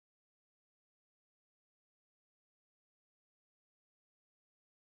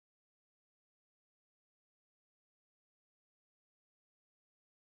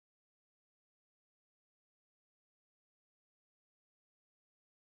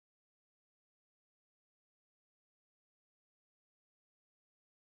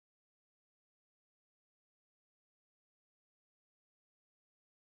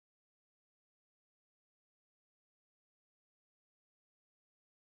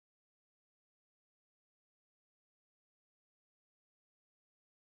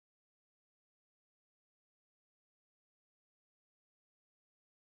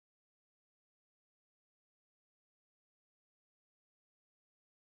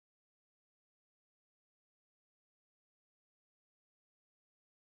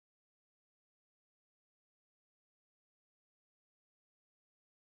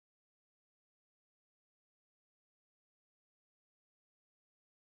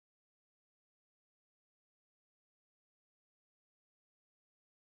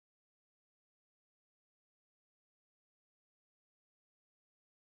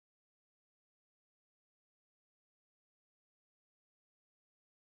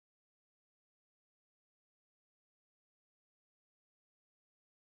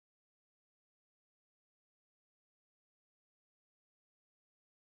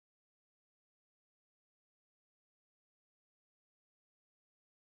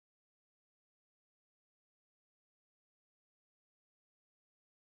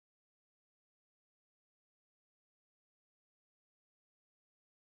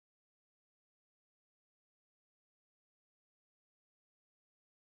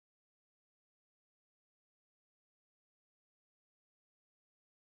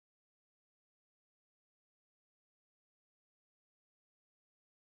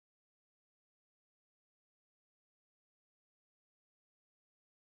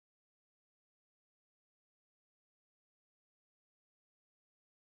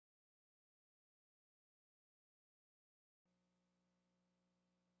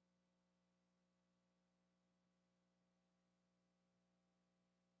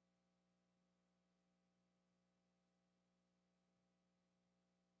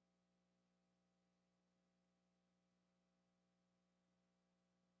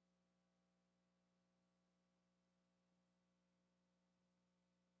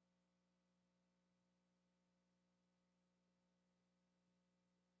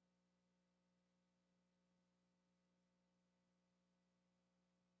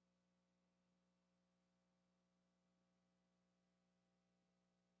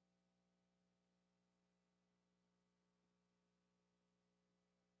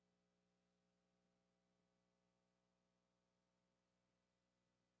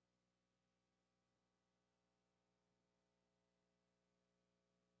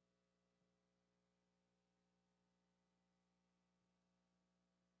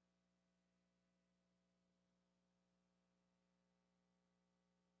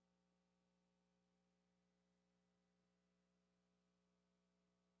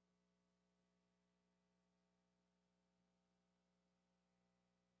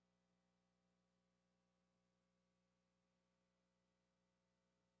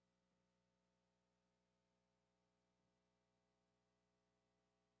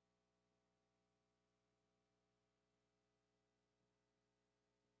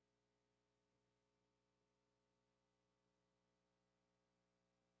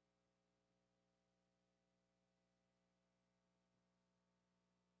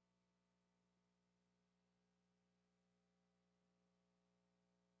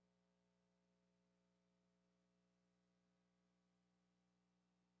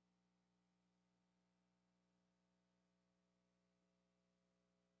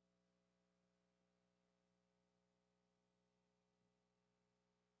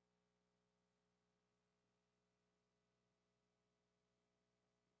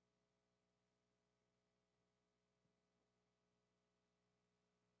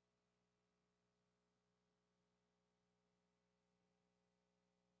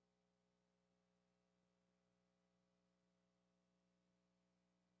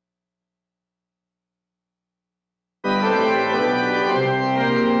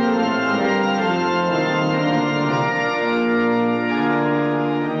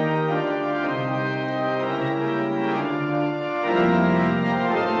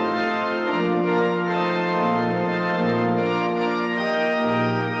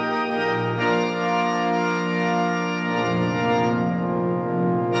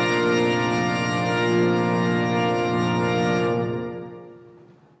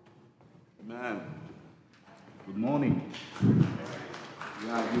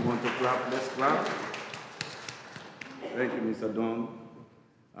you want to clap, let's clap. Thank you, Mr. Don.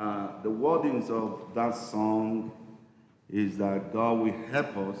 The wordings of that song is that God will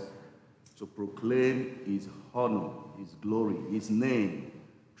help us to proclaim his honor, his glory, his name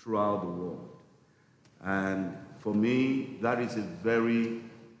throughout the world. And for me, that is a very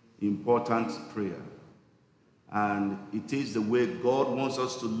important prayer. And it is the way God wants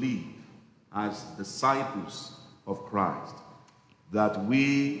us to live as disciples of Christ, that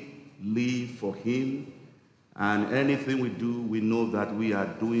we live for him, and anything we do, we know that we are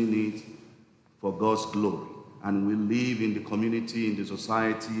doing it for God's glory. And we live in the community, in the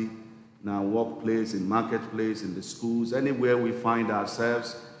society, in our workplace, in marketplace, in the schools, anywhere we find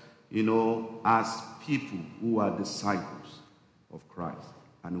ourselves, as people who are disciples of Christ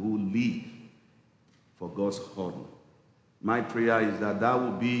and who live for God's honor. My prayer is that that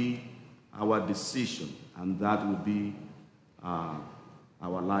will be our decision, and that will be our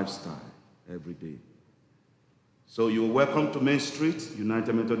lifestyle every day. So you're welcome to Main Street,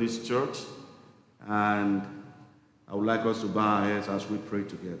 United Methodist Church, and I would like us to bow our heads as we pray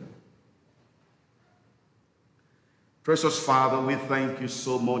together. Precious Father, we thank you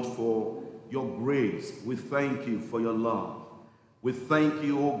so much for your grace. We thank you for your love. We thank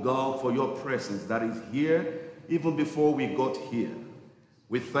you, oh God, for your presence that is here even before we got here.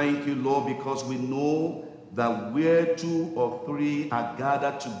 We thank you, Lord, because we know that where 2 or 3 are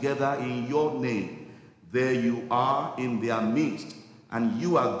gathered together in your name, there you are in their midst, and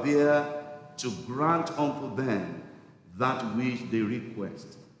you are there to grant unto them that which they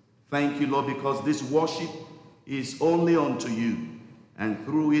request. Thank you, Lord, because this worship is only unto you. And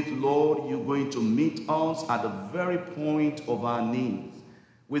through it, Lord, you're going to meet us at the very point of our needs.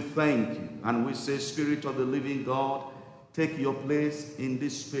 We thank you, and we say, Spirit of the living God, take your place in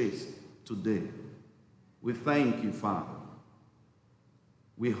this space today. We thank you, Father.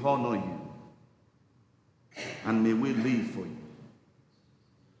 We honor you, and may we live for you.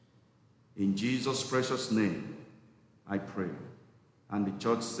 In Jesus' precious name, I pray. And the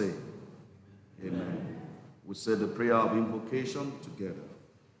church say, amen. We say the prayer of invocation together.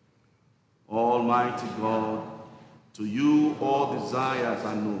 Almighty God, to you all desires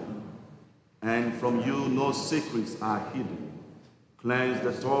are known, and from you no secrets are hidden. Cleanse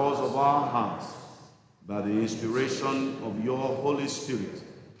the doors of our hearts by the inspiration of your Holy Spirit,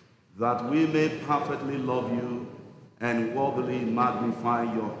 that we may perfectly love you and worthily magnify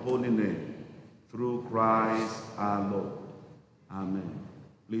your holy name, through Christ our Lord. Amen.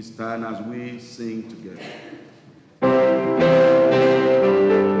 Please stand as we sing together.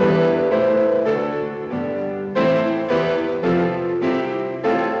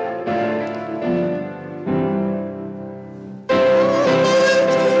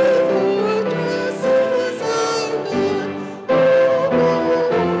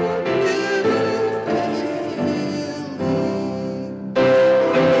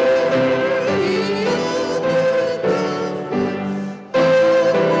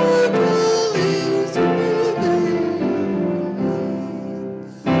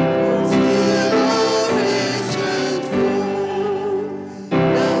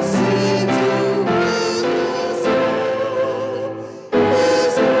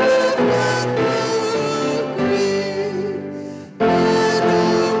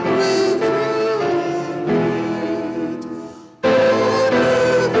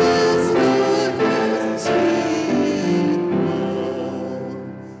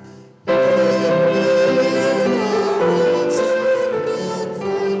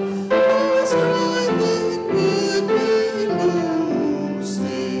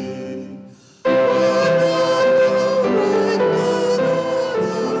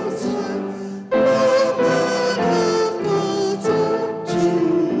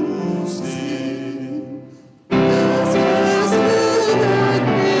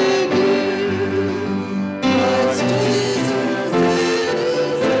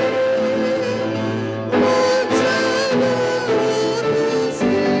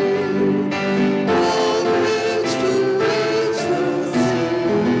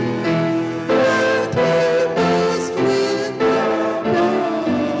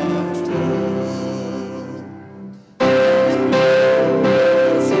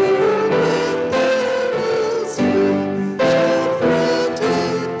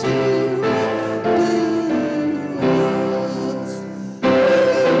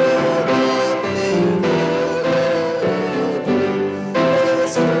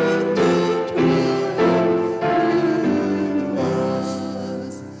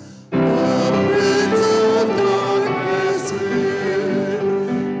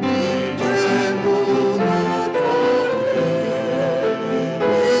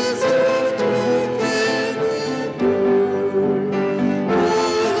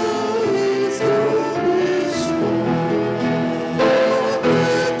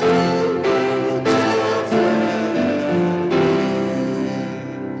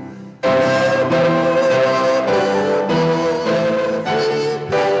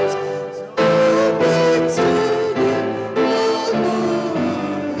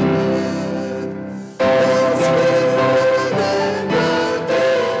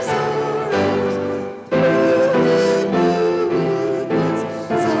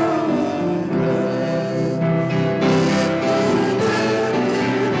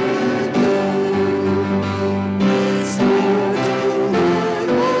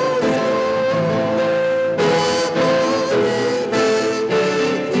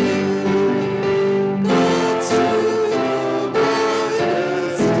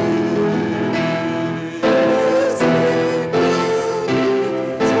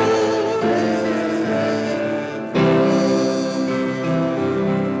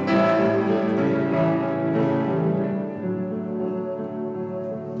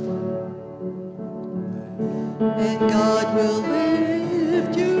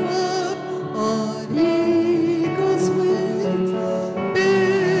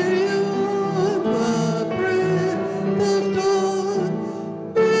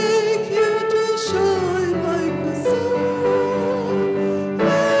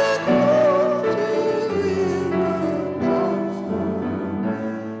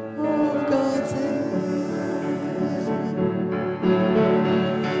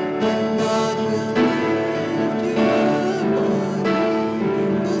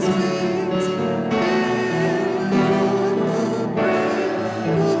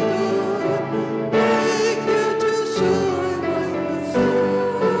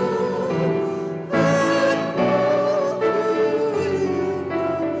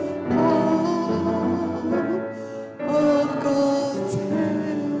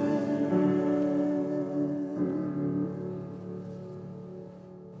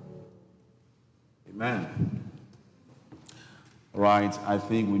 Right, I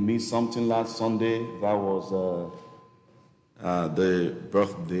think we missed something last Sunday. That was the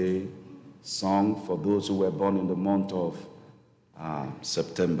birthday song for those who were born in the month of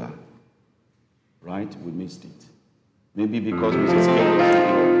September. Right, we missed it. Maybe because Mrs. King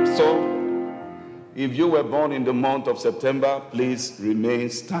was here. So, if you were born in the month of September, please remain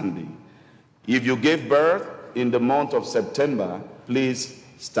standing. If you gave birth in the month of September, please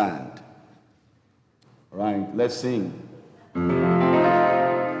stand. Right, let's sing.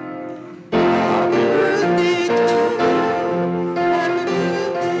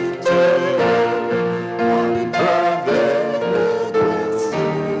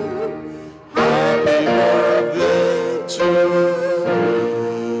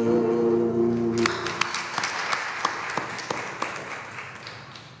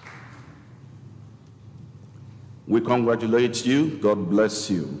 We congratulate you. God bless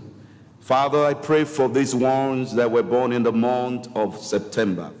you. Father, I pray for these ones that were born in the month of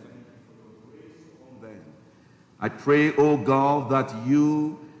September. I pray, oh God, that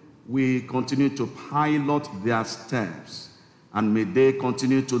you will continue to pilot their steps, and may they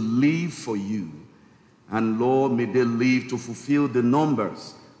continue to live for you. And Lord, may they live to fulfill the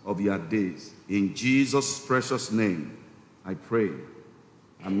numbers of their days. In Jesus' precious name, I pray.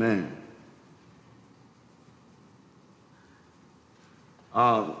 Amen.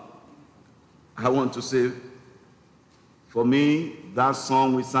 I want to say, for me, that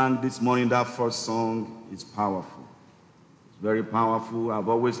song we sang this morning, that first song, is powerful. It's very powerful. I've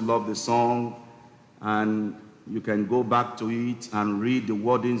always loved the song, and you can go back to it and read the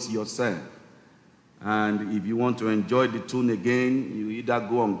wordings yourself. And if you want to enjoy the tune again, you either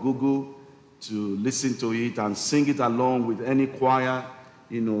go on Google to listen to it and sing it along with any choir,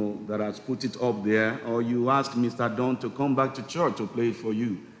 that has put it up there, or you ask Mr. Don to come back to church to play it for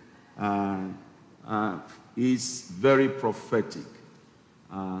you. It's very prophetic.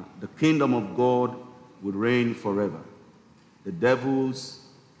 The kingdom of God will reign forever. The devil's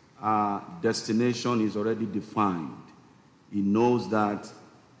destination is already defined. He knows that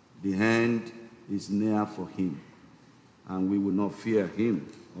the end is near for him, and we will not fear him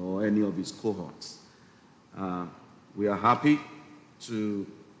or any of his cohorts. We are happy to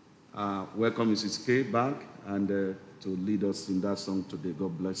welcome Mrs. K back and to lead us in that song today.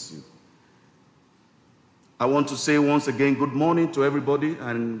 God bless you. I want to say once again, good morning to everybody.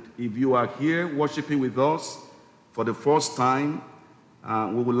 And if you are here worshiping with us for the first time,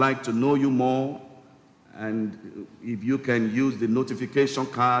 we would like to know you more. And if you can use the notification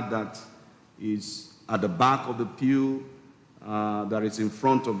card that is at the back of the pew, that is in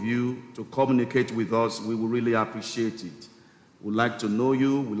front of you, to communicate with us, we will really appreciate it. We'd like to know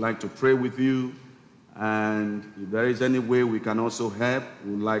you. We'd like to pray with you. And if there is any way we can also help,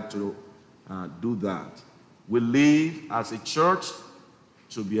 we'd like to do that. We live as a church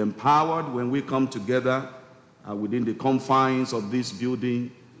to be empowered when we come together within the confines of this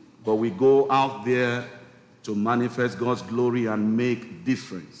building, but we go out there to manifest God's glory and make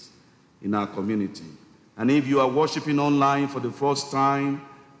difference in our community. And if you are worshiping online for the first time,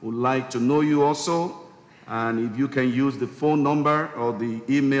 we'd like to know you also. And if you can use the phone number or the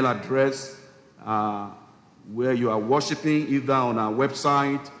email address where you are worshiping, either on our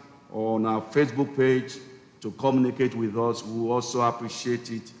website or on our Facebook page, to communicate with us, we will also appreciate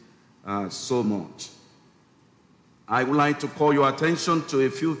it so much. I would like to call your attention to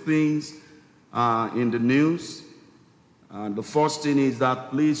a few things in the news. The first thing is that,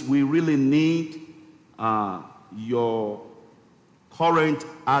 please, we really need your current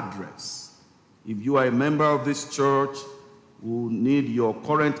address. If you are a member of this church, we need your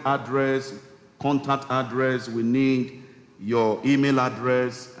current address, contact address. We need your email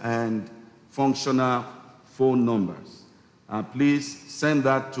address and functional phone numbers. please send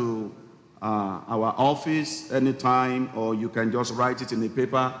that to our office anytime, or you can just write it in a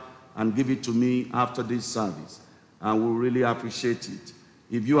paper and give it to me after this service. And we'll really appreciate it.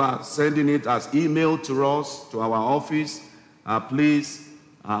 If you are sending it as email to us, to our office, please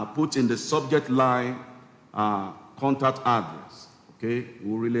put in the subject line contact address. Okay?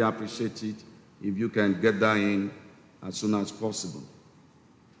 We'll really appreciate it if you can get that in as soon as possible.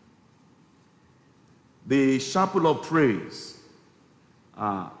 The Chapel of Praise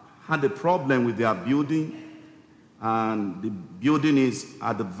had a problem with their building, and the building is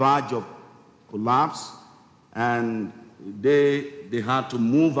at the verge of collapse, and they had to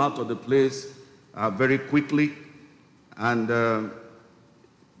move out of the place very quickly, and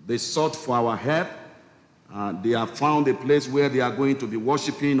they sought for our help. They have found a place where they are going to be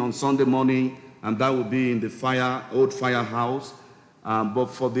worshiping on Sunday morning, and that will be in the old firehouse. But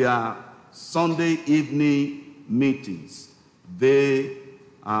for their Sunday evening meetings, they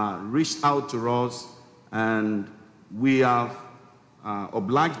reached out to us, and we have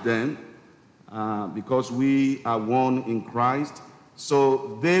obliged them because we are one in Christ.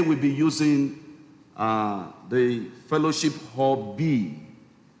 So they will be using the Fellowship Hall B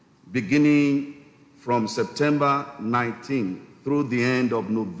beginning from September 19 through the end of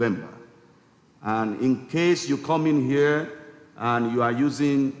November. And in case you come in here and you are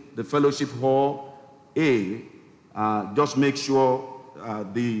using the Fellowship Hall A, just make sure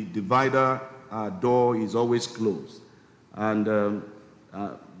the divider door is always closed. And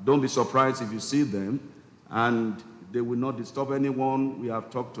don't be surprised if you see them, and they will not disturb anyone. We have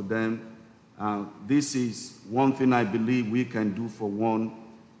talked to them. This is one thing I believe we can do for one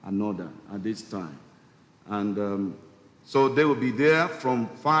another at this time. And so they will be there from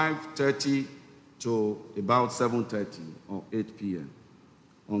 5:30 to about 7:30 or 8 p.m.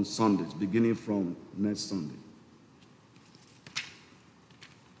 on Sundays, beginning from next Sunday.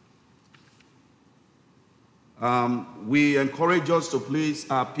 We encourage us to please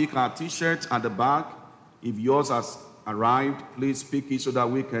pick our t-shirts at the back. If yours has arrived, please pick it so that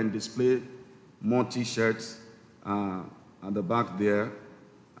we can display more t-shirts at the back there.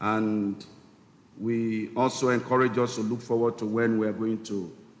 And we also encourage us to look forward to when we are going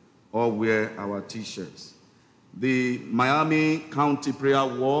to all wear our t-shirts. The Miami County Prayer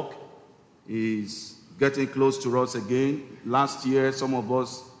Walk is getting close to us again. Last year, some of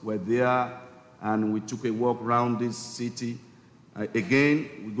us were there, and we took a walk around this city. Again,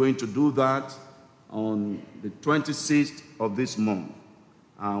 we're going to do that on the 26th of this month.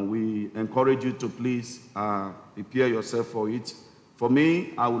 We encourage you to please prepare yourself for it. For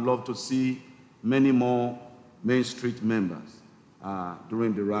me, I would love to see many more Main Street members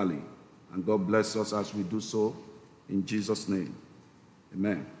during the rally. And God bless us as we do so, in Jesus' name.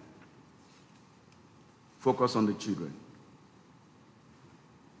 Amen. Focus on the children.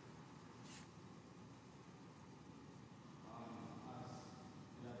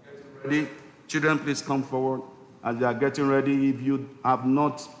 Ready? Children, please come forward. As they are getting ready, if you have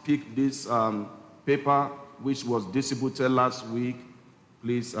not picked this paper, which was distributed last week,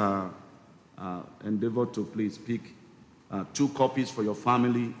 please endeavor to please pick 2 copies for your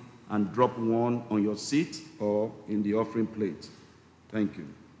family and drop one on your seat or in the offering plate. Thank you.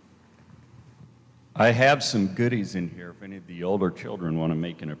 I have some goodies in here if any of the older children want to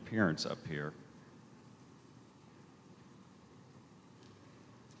make an appearance up here.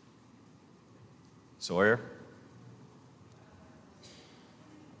 Sawyer?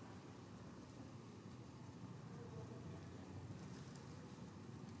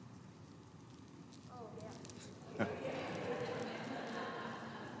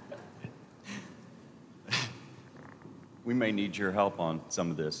 We may need your help on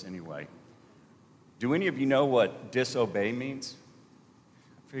some of this anyway. Do any of you know what disobey means?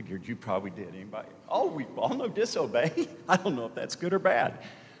 I figured you probably did. Anybody? Oh, we all know disobey. I don't know if that's good or bad.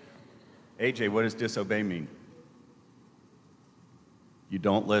 AJ, what does disobey mean? You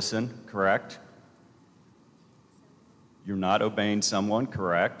don't listen, correct? You're not obeying someone,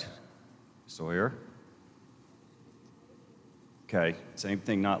 correct? Sawyer? Okay, same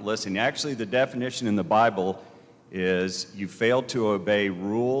thing, not listening. Actually, the definition in the Bible is you failed to obey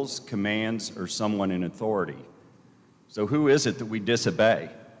rules, commands, or someone in authority. So who is it that we disobey?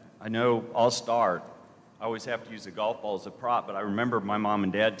 I know I'll start. I always have to use a golf ball as a prop, but I remember my mom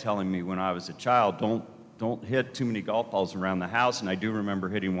and dad telling me when I was a child, don't hit too many golf balls around the house, and I do remember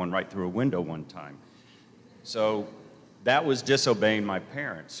hitting one right through a window one time. So that was disobeying my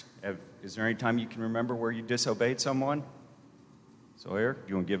parents. Is there any time you can remember where you disobeyed someone? Sawyer, do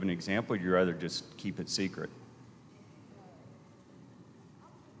you want to give an example, or do you rather just keep it secret?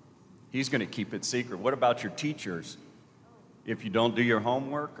 He's going to keep it secret. What about your teachers? If you don't do your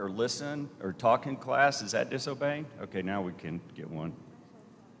homework or listen or talk in class, is that disobeying? Okay, now we can get one.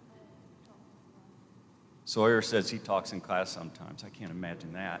 Sawyer says he talks in class sometimes. I can't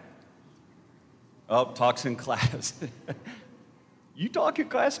imagine that. Oh, talks in class. You talk in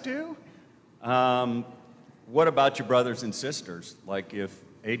class too? What about your brothers and sisters? Like if,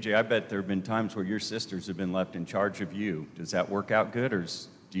 AJ, I bet there have been times where your sisters have been left in charge of you. Does that work out good, or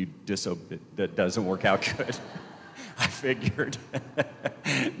do you disobey? That doesn't work out good? I figured.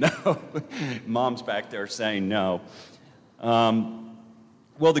 No, Mom's back there saying no.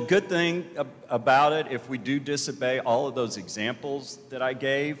 Well, the good thing about it, if we do disobey all of those examples that I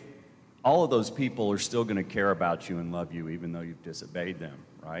gave, all of those people are still going to care about you and love you even though you've disobeyed them,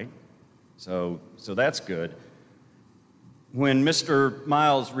 right? So that's good. When Mr.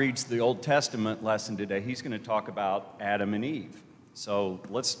 Miles reads the Old Testament lesson today, he's going to talk about Adam and Eve. So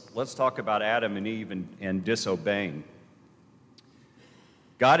let's talk about Adam and Eve and disobeying.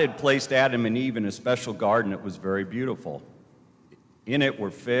 God had placed Adam and Eve in a special garden that was very beautiful. In it were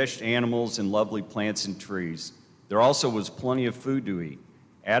fish, animals, and lovely plants and trees. There also was plenty of food to eat.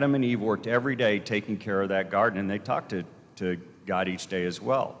 Adam and Eve worked every day taking care of that garden, and they talked to God each day as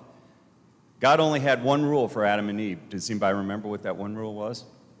well. God only had one rule for Adam and Eve. Does anybody remember what that one rule was?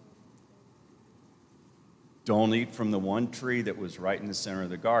 Don't eat from the one tree that was right in the center of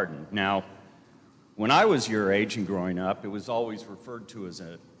the garden. Now, when I was your age and growing up, it was always referred to as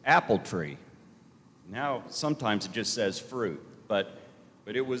an apple tree. Now, sometimes it just says fruit, but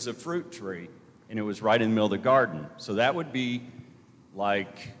it was a fruit tree, and it was right in the middle of the garden. So that would be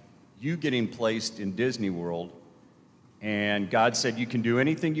like you getting placed in Disney World, and God said you can do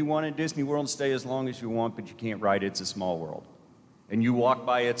anything you want in Disney World and stay as long as you want, but you can't ride It's a Small World. And you walk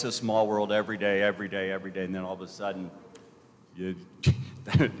by It's a Small World every day, and then all of a sudden,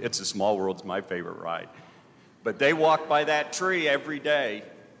 It's a Small World's my favorite ride. But they walk by that tree every day,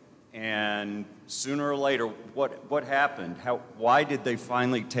 and sooner or later, what happened? Why did they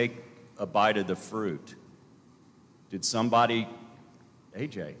finally take a bite of the fruit? Did somebody,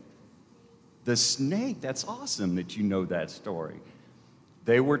 AJ, the snake, that's awesome that you know that story.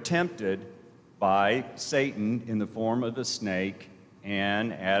 They were tempted by Satan in the form of a snake,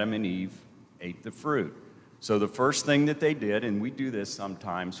 and Adam and Eve ate the fruit. So the first thing that they did, and we do this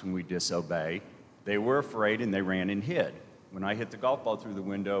sometimes when we disobey, they were afraid and they ran and hid. When I hit the golf ball through the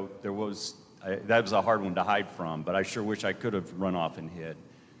window, that was a hard one to hide from, but I sure wish I could have run off and hid.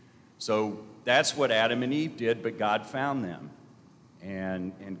 So that's what Adam and Eve did, but God found them,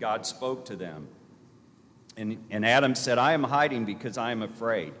 and God spoke to them. And Adam said, I am hiding because I am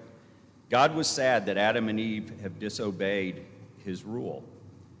afraid. God was sad that Adam and Eve have disobeyed his rule.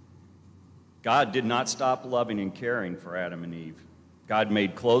 God did not stop loving and caring for Adam and Eve. God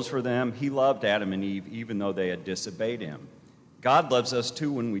made clothes for them. He loved Adam and Eve even though they had disobeyed him. God loves us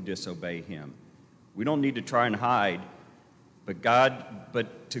too when we disobey him. We don't need to try and hide from God,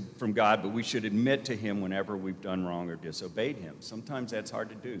 but we should admit to him whenever we've done wrong or disobeyed him. Sometimes that's hard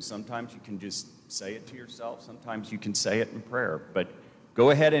to do. Sometimes you can just say it to yourself. Sometimes you can say it in prayer. But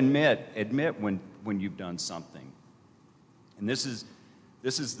go ahead and admit when you've done something. And this is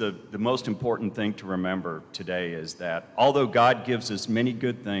the most important thing to remember today, is that although God gives us many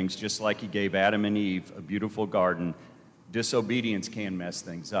good things, just like he gave Adam and Eve a beautiful garden, disobedience can mess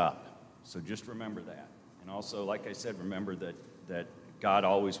things up. So just remember that. And also, like I said, remember that God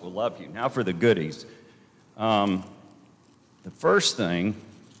always will love you. Now for the goodies. The first thing,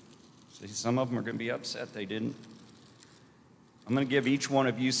 see, some of them are going to be upset they didn't. I'm going to give each one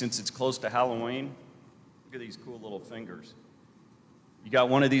of you, since it's close to Halloween, look at these cool little fingers. You got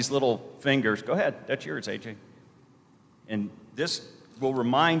one of these little fingers. Go ahead. That's yours, AJ. And this will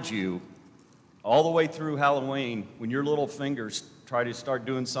remind you all the way through Halloween, when your little fingers try to start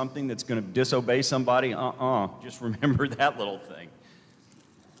doing something that's going to disobey somebody, just remember that little thing.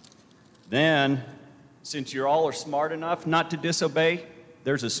 Then, since you all are smart enough not to disobey,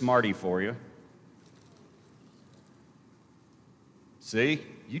 there's a Smartie for you. See?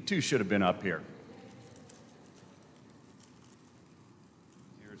 You two should have been up here.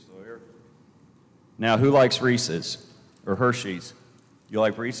 Now, who likes Reese's or Hershey's? You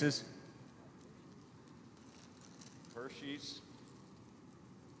like Reese's? Hershey's?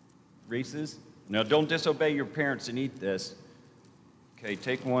 Reese's? Now, don't disobey your parents and eat this. Okay,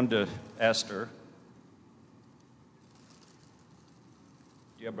 take one to Esther.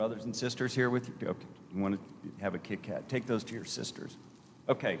 Do you have brothers and sisters here with you? Okay, you want to have a Kit Kat? Take those to your sisters.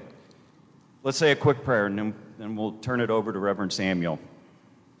 Okay, let's say a quick prayer, and then we'll turn it over to Rev.Samuel.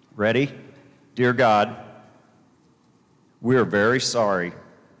 Ready? Dear God, we are very sorry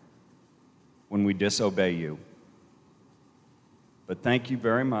when we disobey you. But thank you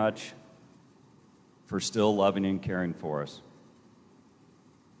very much for still loving and caring for us.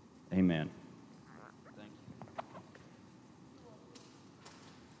 Amen. Thank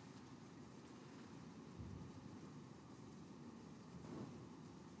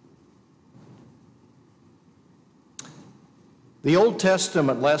you. The Old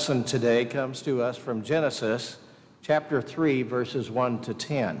Testament lesson today comes to us from Genesis chapter 3, verses 1 to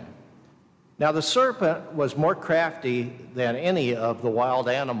 10. Now the serpent was more crafty than any of the wild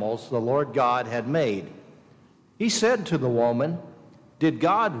animals the Lord God had made. He said to the woman, "Did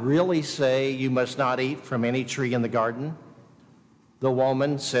God really say you must not eat from any tree in the garden?" The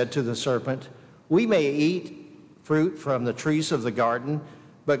woman said to the serpent, "We may eat fruit from the trees of the garden,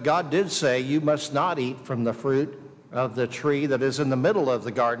 but God did say you must not eat from the fruit of the tree that is in the middle of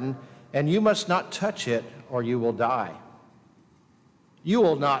the garden, and you must not touch it, or you will die." "You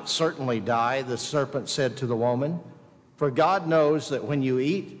will not certainly die," the serpent said to the woman, "for God knows that when you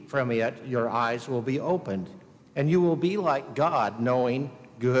eat from it, your eyes will be opened, and you will be like God, knowing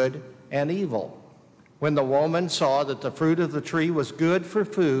good and evil." When the woman saw that the fruit of the tree was good for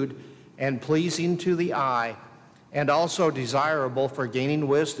food and pleasing to the eye, and also desirable for gaining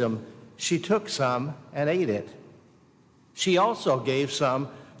wisdom, she took some and ate it. She also gave some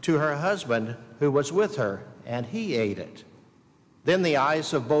to her husband who was with her, and he ate it. Then the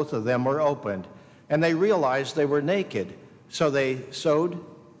eyes of both of them were opened, and they realized they were naked. So they sewed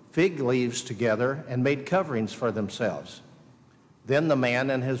fig leaves together and made coverings for themselves. Then the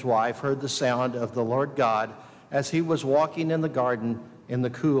man and his wife heard the sound of the Lord God as he was walking in the garden in the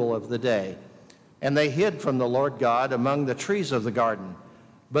cool of the day. And they hid from the Lord God among the trees of the garden.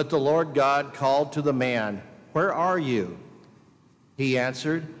 But the Lord God called to the man, "Where are you?" He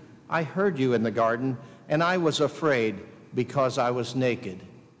answered, "I heard you in the garden, and I was afraid because I was naked,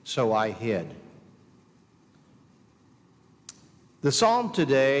 so I hid." The psalm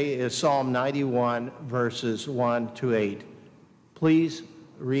today is Psalm 91, verses 1 to 8. Please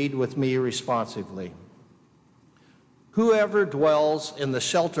read with me responsively. "Whoever dwells in the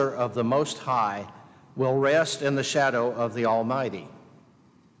shelter of the Most High will rest in the shadow of the Almighty.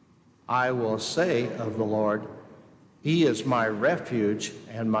 I will say of the Lord, He is my refuge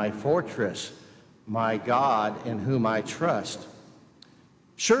and my fortress, my God in whom I trust.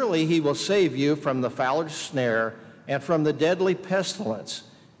 Surely He will save you from the fowler's snare and from the deadly pestilence.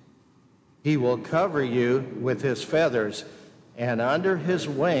 He will cover you with His feathers, and under His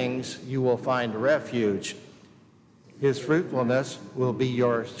wings you will find refuge. His fruitfulness will be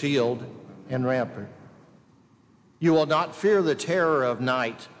your shield and rampart. You will not fear the terror of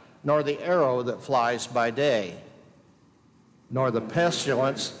night, nor the arrow that flies by day, nor the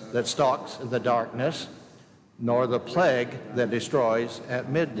pestilence that stalks in the darkness, nor the plague that destroys at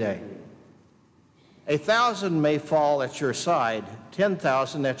midday. 1,000 may fall at your side,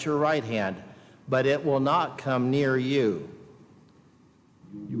 10,000 at your right hand, but it will not come near you.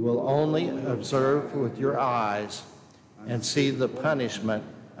 You will only observe with your eyes and see the punishment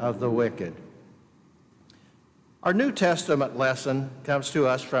of the wicked." Our New Testament lesson comes to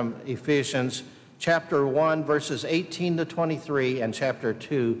us from Ephesians chapter 1, verses 18 to 23, and chapter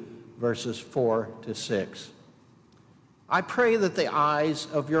 2, verses 4 to 6. "I pray that the eyes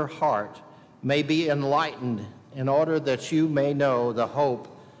of your heart may be enlightened in order that you may know the hope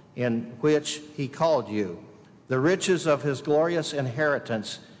in which He called you, the riches of His glorious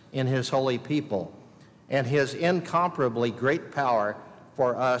inheritance in His holy people, and His incomparably great power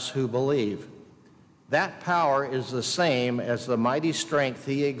for us who believe. That power is the same as the mighty strength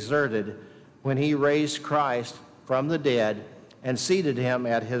He exerted when He raised Christ from the dead and seated Him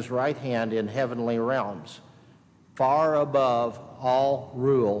at His right hand in heavenly realms, far above all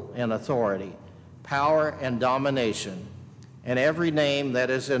rule and authority, power and domination, and every name that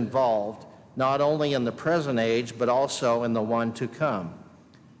is involved, not only in the present age, but also in the one to come.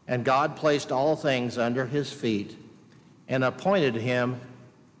 And God placed all things under His feet and appointed Him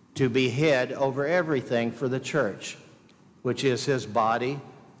to be head over everything for the church, which is His body,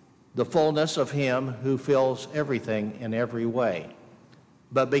 the fullness of Him who fills everything in every way.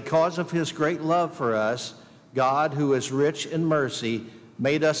 But because of His great love for us, God, who is rich in mercy,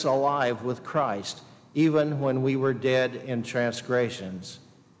 made us alive with Christ, even when we were dead in transgressions.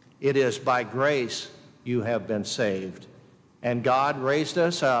 It is by grace you have been saved. And God raised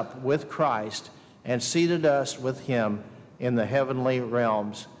us up with Christ and seated us with Him in the heavenly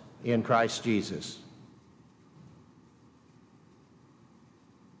realms in Christ Jesus."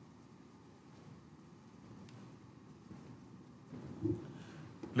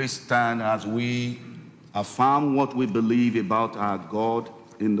 Please stand as we affirm what we believe about our God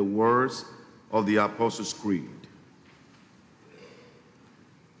in the words of the Apostles' Creed.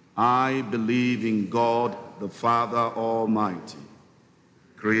 I believe in God, the Father Almighty,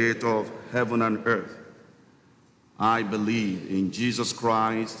 creator of heaven and earth. I believe in Jesus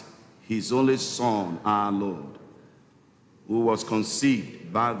Christ, his only Son, our Lord, who was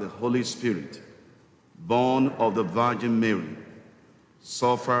conceived by the Holy Spirit, born of the Virgin Mary,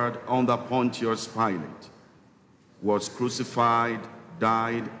 suffered under Pontius Pilate, was crucified,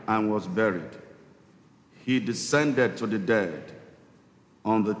 died, and was buried. He descended to the dead.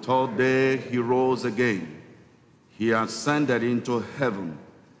 On the third day, he rose again. He ascended into heaven.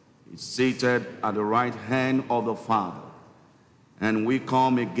 He is seated at the right hand of the Father. And we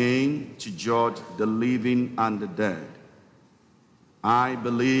come again to judge the living and the dead. I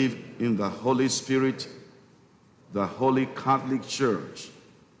believe in the Holy Spirit, the Holy Catholic Church,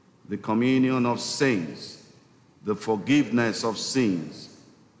 the communion of saints, the forgiveness of sins,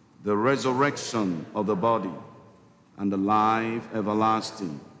 the resurrection of the body, and the life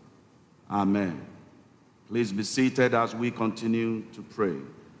everlasting. Amen. Please be seated as we continue to pray.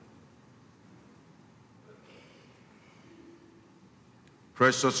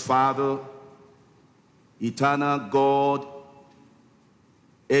 Precious Father, eternal God,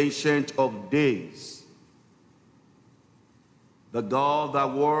 Ancient of days, the God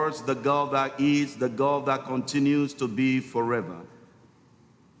that was, the God that is, the God that continues to be forever.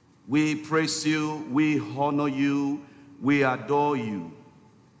 We praise you, we honor you, we adore you.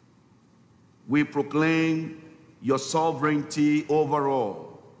 We proclaim your sovereignty over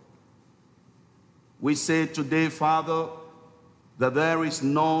all. We say today, Father, that there is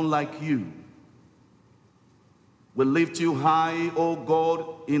none like you. We lift you high, O God,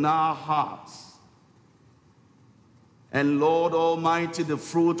 in our hearts. And Lord Almighty, the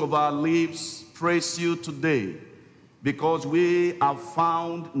fruit of our lips praise you today, because we have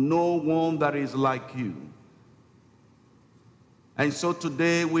found no one that is like you. And so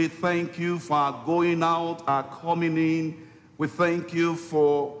today we thank you for our going out, our coming in. We thank you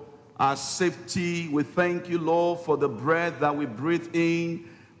for our safety. We thank you, Lord, for the breath that we breathe in.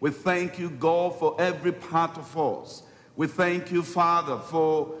 We thank you, God, for every part of us. We thank you, Father,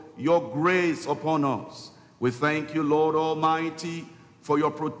 for your grace upon us. We thank you, Lord Almighty, for your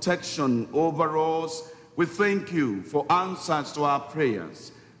protection over us. We thank you for answers to our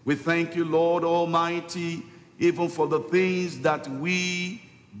prayers. We thank you, Lord Almighty, even for the things that we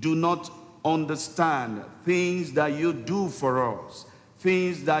do not understand, things that you do for us,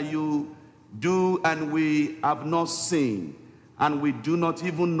 things that you do and we have not seen, and we do not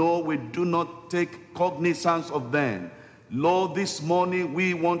even know, we do not take cognizance of them. Lord, this morning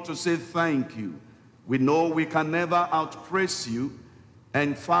we want to say thank you. We know we can never outpraise you.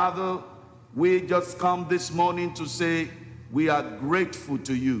 And Father, we just come this morning to say we are grateful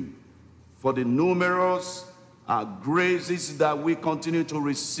to you for the numerous graces that we continue to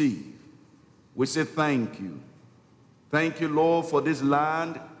receive. We say thank you. Thank you, Lord, for this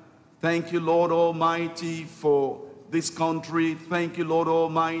land. Thank you, Lord Almighty, for this country. Thank you, Lord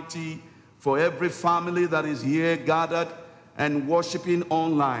Almighty, for every family that is here gathered and worshiping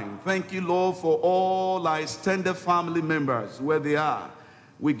online. Thank you, Lord, for all our extended family members where they are.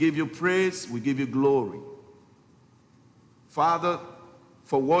 We give you praise, we give you glory. Father,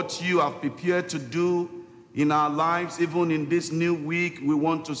 for what you have prepared to do in our lives, even in this new week, we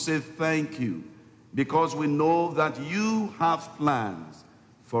want to say thank you, because we know that you have plans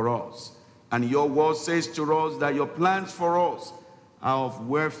for us. And your word says to us that your plans for us are of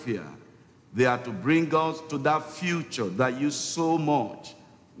welfare. They are to bring us to that future that you so much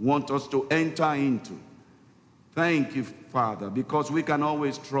want us to enter into. Thank you, Father, because we can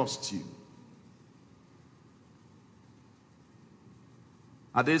always trust you.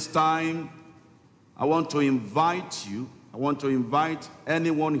 At this time, I want to invite you, I want to invite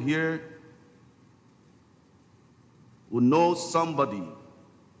anyone here who knows somebody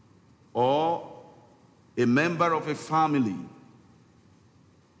or a member of a family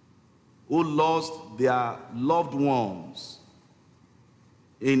who lost their loved ones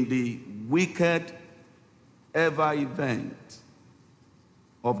in the wicked ever event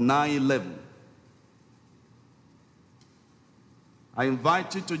of 9/11. I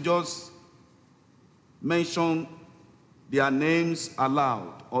invite you to just mention their names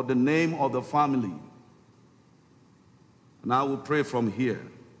aloud, or the name of the family, and I will pray from here.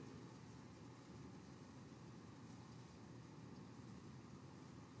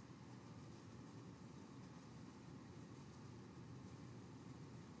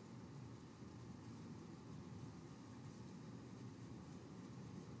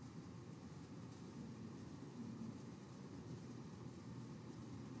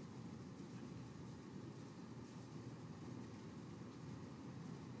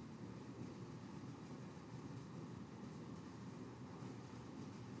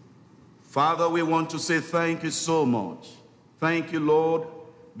 Father, we want to say thank you so much. Thank you, Lord,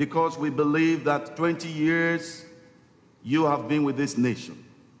 because we believe that 20 years you have been with this nation.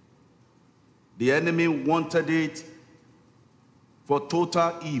 The enemy wanted it for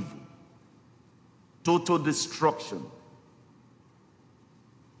total evil, total destruction.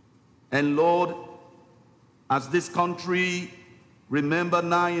 And Lord, as this country remember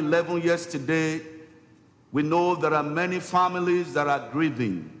 9/11 yesterday, we know there are many families that are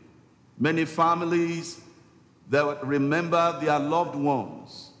grieving, many families that remember their loved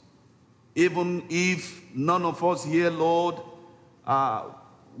ones. Even if none of us here, Lord,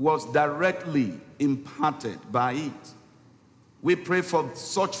 was directly impacted by it, we pray for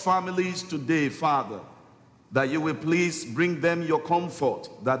such families today, Father, that you will please bring them your comfort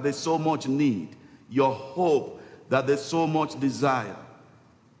that they so much need, your hope that they so much desire.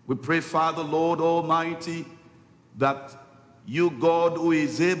 We pray, Father, Lord Almighty, that you, God, who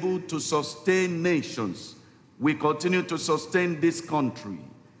is able to sustain nations, will continue to sustain this country.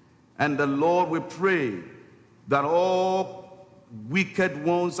 And the Lord, we pray that all wicked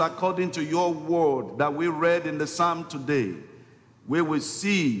ones, according to your word that we read in the Psalm today, we will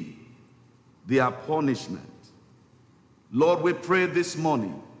see their punishment. Lord, we pray this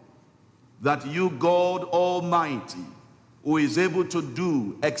morning that you, God Almighty, who is able to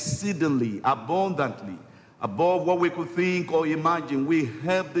do exceedingly, abundantly, above what we could think or imagine, we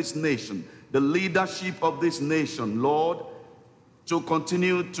help this nation, the leadership of this nation, Lord, to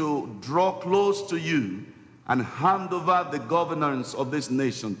continue to draw close to you and hand over the governance of this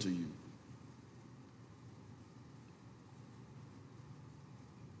nation to you.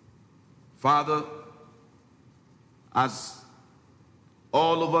 Father, as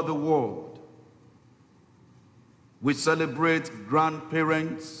all over the world we celebrate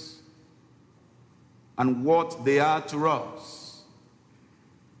grandparents and what they are to us,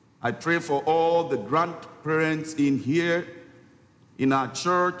 I pray for all the grandparents in here, in our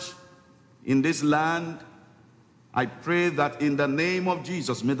church, in this land. I pray that in the name of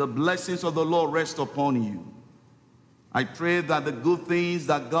Jesus, may the blessings of the Lord rest upon you. I pray that the good things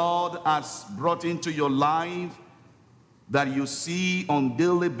that God has brought into your life, that you see on a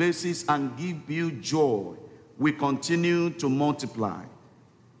daily basis and give you joy, will continue to multiply.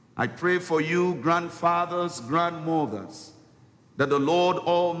 I pray for you, grandfathers, grandmothers, that the Lord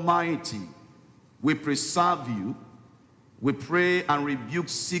Almighty will preserve you. We pray and rebuke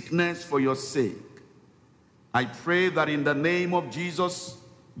sickness for your sake. I pray that in the name of Jesus,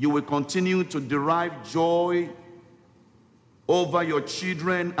 you will continue to derive joy over your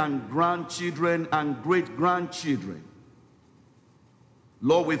children and grandchildren and great-grandchildren.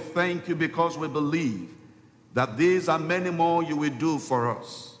 Lord, we thank you because we believe that these are many more you will do for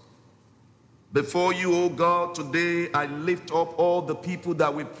us. Before you, O God, today I lift up all the people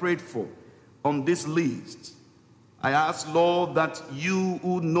that we prayed for on this list. I ask, Lord, that you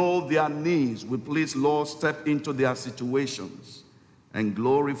who know their needs will please, Lord, step into their situations and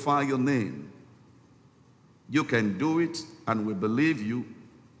glorify your name. You can do it, and we believe you,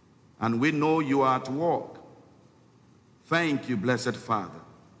 and we know you are at work. Thank you, blessed Father.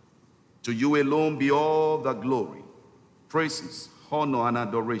 To you alone be all the glory, praises, honor, and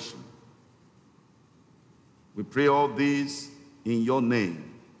adoration. We pray all these in your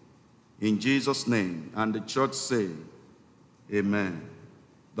name, in Jesus' name. And the church say, amen.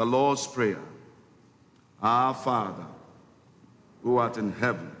 The Lord's Prayer. Our Father, who art in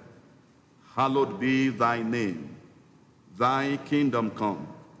heaven, hallowed be thy name. Thy kingdom come.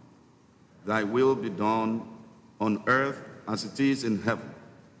 Thy will be done on earth as it is in heaven.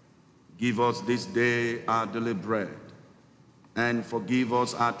 Give us this day our daily bread, and forgive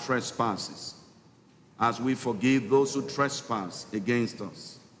us our trespasses, as we forgive those who trespass against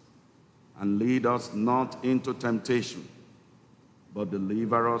us. And lead us not into temptation, but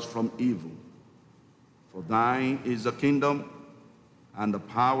deliver us from evil. For thine is the kingdom, and the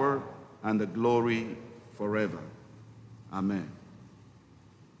power, and the glory forever. Amen.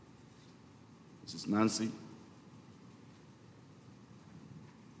 Mrs. Nancy.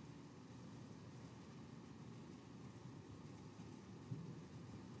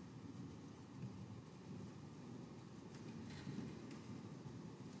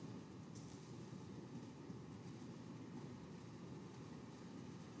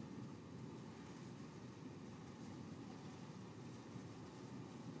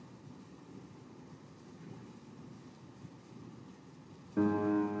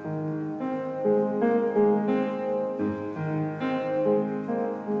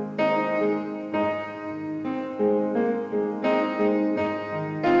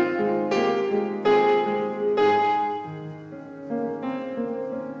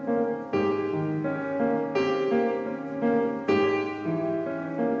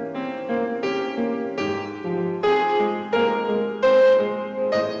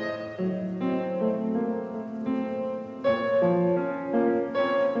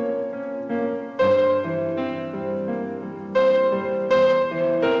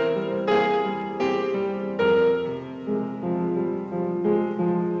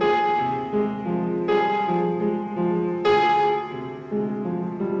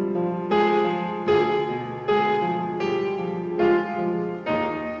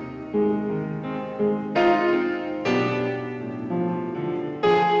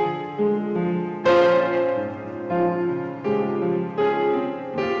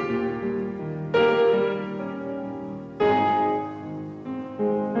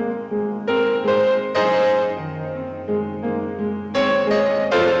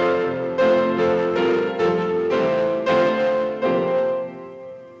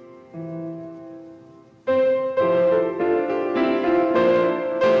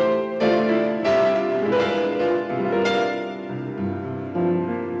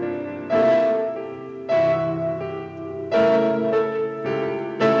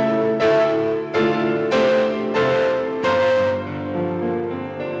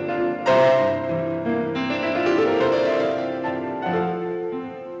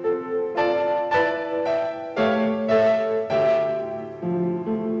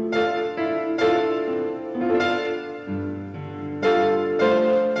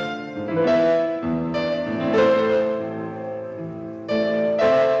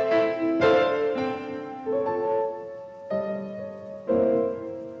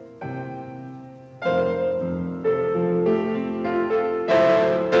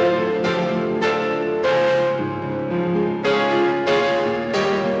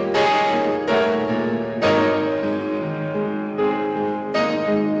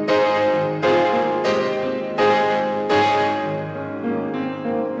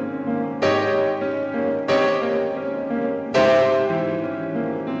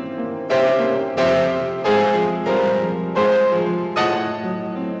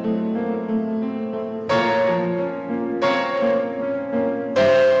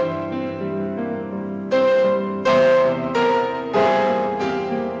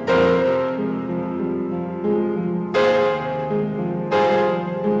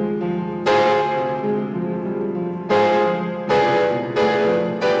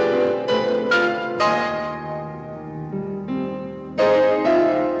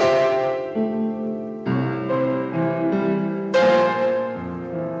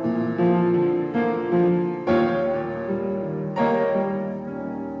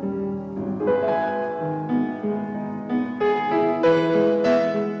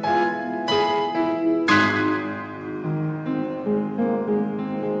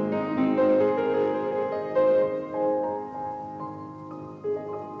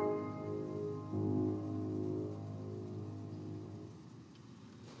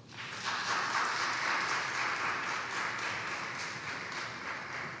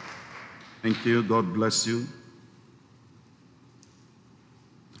 Thank you. God bless you.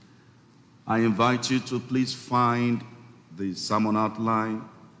 I invite you to please find the sermon outline,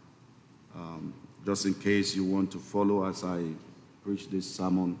 just in case you want to follow as I preach this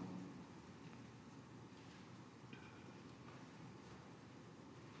sermon.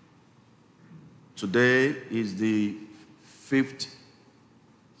 Today is the 5th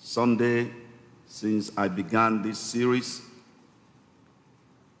Sunday since I began this series,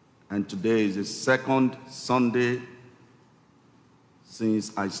 and today is the 2nd Sunday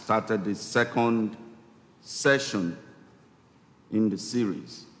since I started the 2nd session in the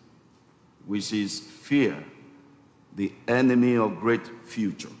series, which is Fear, the Enemy of Great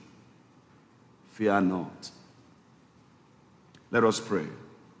Future. Fear not. Let us pray.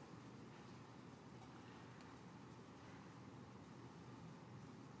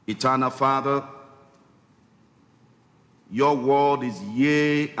 Eternal Father, your word is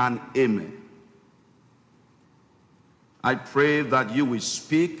yea and amen. I pray that you will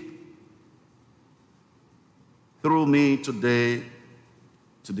speak through me today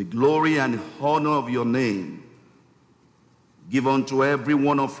to the glory and honor of your name. Give unto every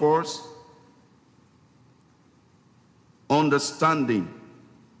one of us understanding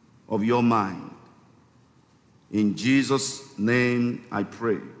of your mind. In Jesus' name I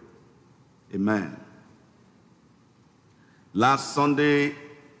pray. Amen. Last Sunday,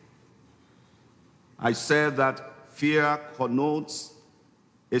 I said that fear connotes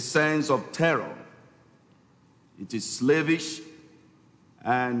a sense of terror. It is slavish,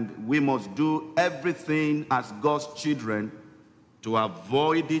 and we must do everything as God's children to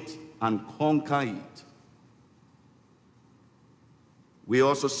avoid it and conquer it. We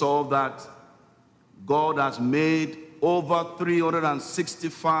also saw that God has made over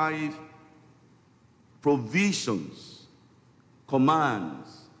 365 provisions,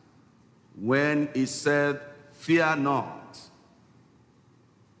 commands, when he said, fear not.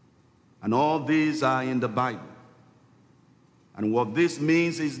 And all these are in the Bible. And what this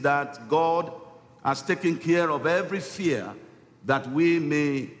means is that God has taken care of every fear that we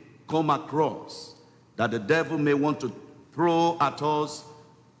may come across, that the devil may want to throw at us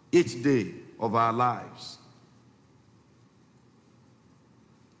each day of our lives.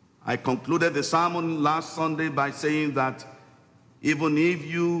 I concluded the sermon last Sunday by saying that even if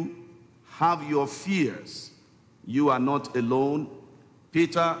you have your fears, you are not alone.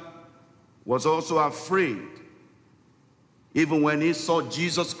 Peter was also afraid. Even when he saw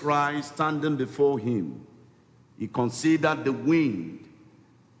Jesus Christ standing before him, he considered the wind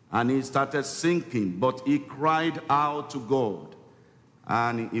and he started sinking, but he cried out to God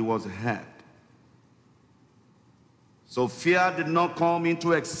and he was heard. So fear did not come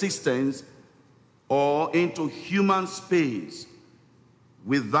into existence or into human space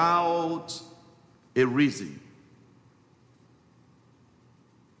without a reason.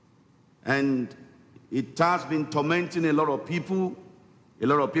 And it has been tormenting a lot of people. A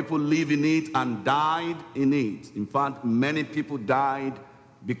lot of people live in it and died in it. In fact, many people died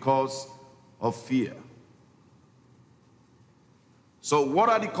because of fear. So what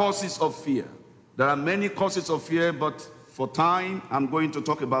are the causes of fear? There are many causes of fear, but for time, I'm going to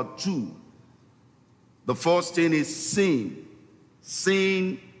talk about two. The first thing is sin.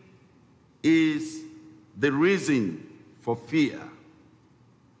 Sin is the reason for fear.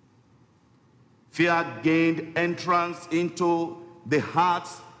 Fear gained entrance into the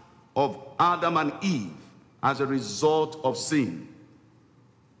hearts of Adam and Eve as a result of sin.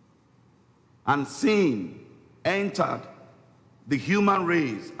 And sin entered the human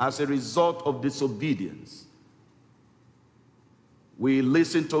race as a result of disobedience. We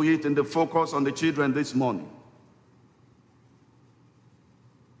listened to it in the focus on the children this morning.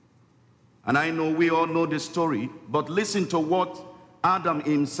 And I know we all know the story, but listen to what Adam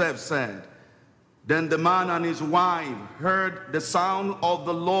himself said. Then the man and his wife heard the sound of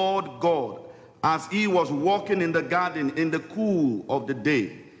the Lord God as he was walking in the garden in the cool of the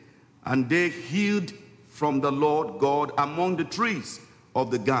day. And they hid from the Lord God among the trees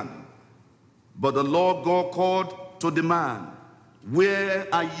of the garden. But the Lord God called to the man, "Where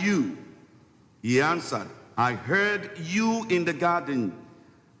are you?" He answered, "I heard you in the garden,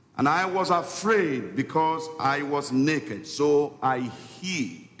 and I was afraid because I was naked, so I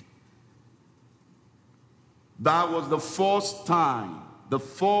hid." That was the first time, the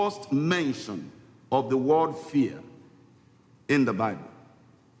first mention of the word fear in the Bible.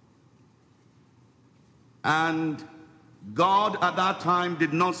 And God at that time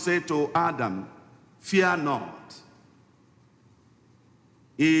did not say to Adam, "Fear not."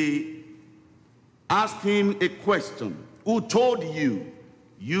 He asked him a question. Who told you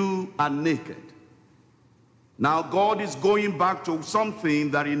you are naked? Now God is going back to something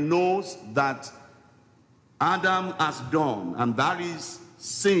that he knows that Adam has done, and that is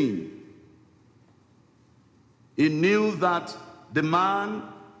sin. He knew that the man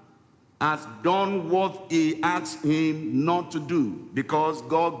has done what he asked him not to do, because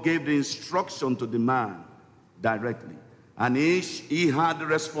God gave the instruction to the man directly. And he had the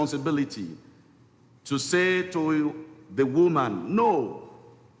responsibility to say to the woman, "No,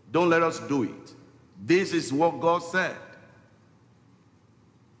 don't let us do it. This is what God said."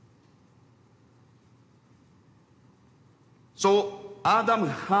 So Adam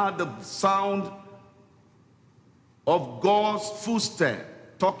heard the sound of God's footsteps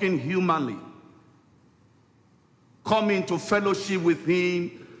talking humanly, coming to fellowship with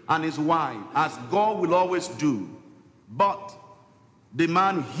him and his wife, as God will always do. But the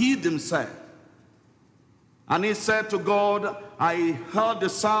man hid himself. And he said to God, "I heard the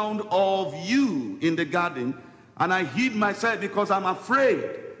sound of you in the garden, and I hid myself because I'm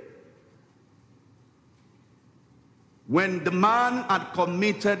afraid." When the man had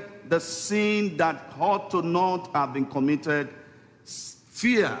committed the sin that ought to not have been committed,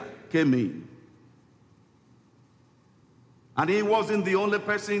 fear came in. And he wasn't the only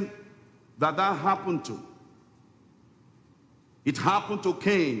person that happened to. It happened to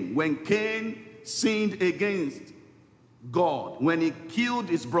Cain. When Cain sinned against God, when he killed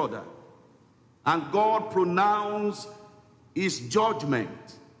his brother, and God pronounced his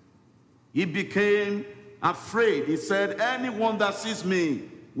judgment, he became afraid. He said, "Anyone that sees me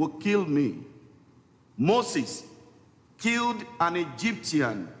will kill me." Moses killed an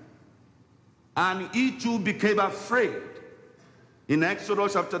Egyptian, and he too became afraid. In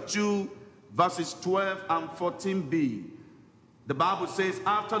Exodus chapter 2, verses 12 and 14b, the Bible says,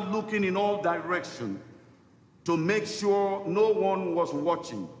 after looking in all directions to make sure no one was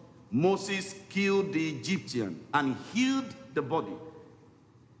watching, Moses killed the Egyptian and hid the body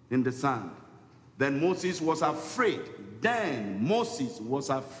in the sand. Then Moses was afraid.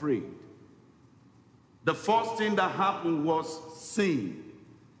 The first thing that happened was sin.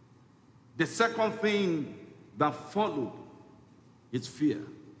 The second thing that followed is fear.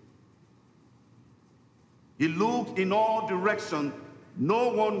 He looked in all directions. No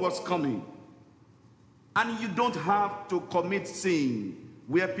one was coming. And you don't have to commit sin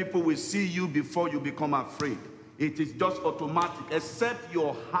where people will see you before you become afraid. It is just automatic, except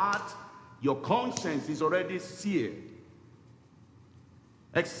your heart, your conscience is already seared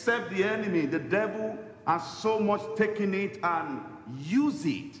Except the enemy, the devil, has so much taken it and use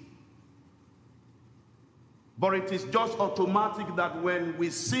it. But it is just automatic that when we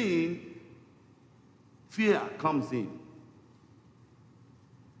sin, fear comes in.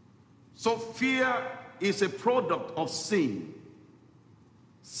 So fear is a product of sin.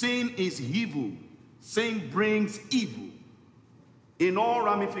 Sin is evil. Sin brings evil. In all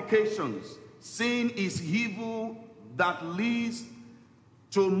ramifications, sin is evil that leads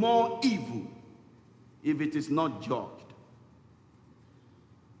to more evil if it is not judged.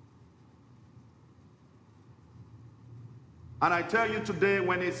 And I tell you today,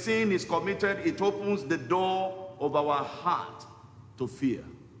 when a sin is committed, it opens the door of our heart to fear.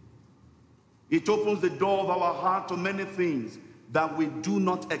 It opens the door of our heart to many things that we do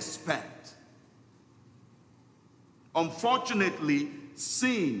not expect. Unfortunately,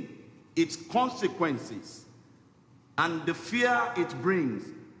 sin, its consequences, and the fear it brings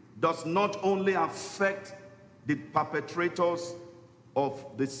does not only affect the perpetrators of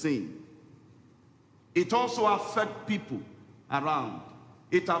the sin. It also affects people around.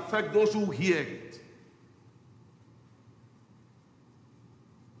 It affects those who hear it.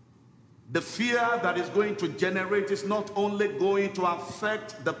 The fear that is going to generate is not only going to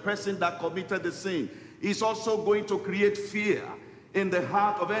affect the person that committed the sin, it's also going to create fear in the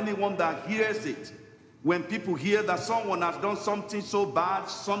heart of anyone that hears it. When people hear that someone has done something so bad,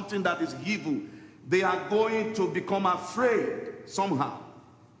 something that is evil, they are going to become afraid somehow.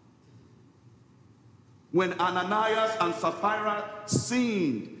 When Ananias and Sapphira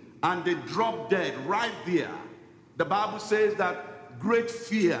sinned and they dropped dead right there, the Bible says that great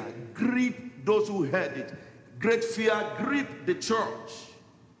fear gripped those who heard it. Great fear gripped the church.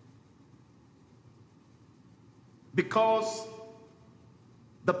 Because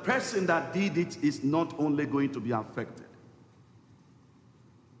the person that did it is not only going to be affected.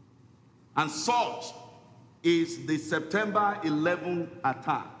 And such is the September 11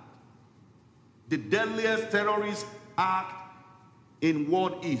 attack, the deadliest terrorist act in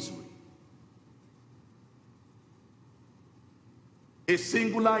world history. A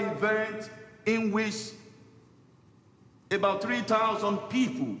singular event in which about 3,000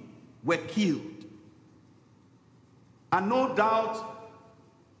 people were killed. And no doubt,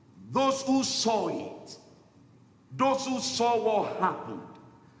 those who saw it, those who saw what happened,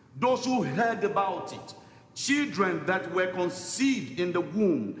 those who heard about it, children that were conceived in the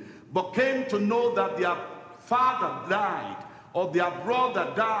womb, but came to know that their father died or their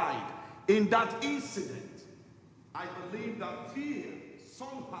brother died in that incident, I believe that fear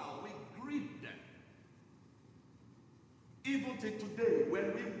somehow will grip them. Even till today,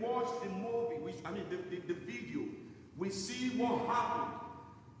 when we watch the movie, the video, we see what happened.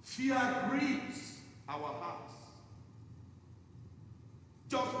 Fear grips our hearts.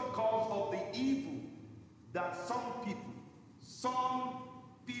 Just because of the evil that some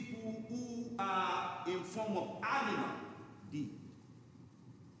people who are in form of animal did.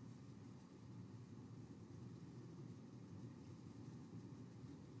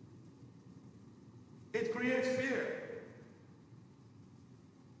 It creates fear.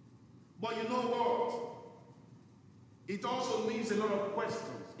 But you know what? It also leaves a lot of questions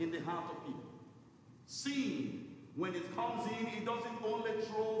in the heart of people. Sin, when it comes in, it doesn't only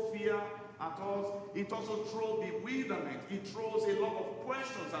throw fear at us, it also throws bewilderment. It throws a lot of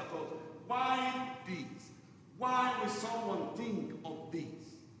questions at us. Why this? Why will someone think of this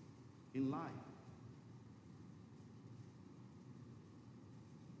in life?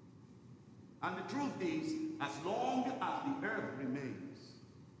 And the truth is, as long as the earth remains,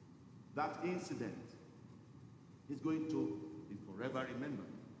 that incident is going to be forever remembered.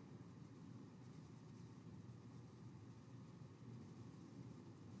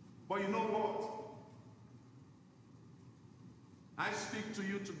 But you know what? I speak to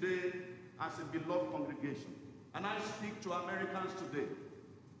you today as a beloved congregation, and I speak to Americans today.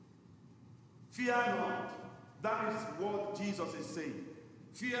 Fear not. That is what Jesus is saying.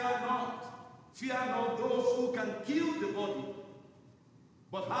 Fear not. Fear not those who can kill the body,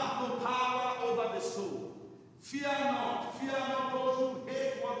 but have no power over the soul. Fear not. Fear not those who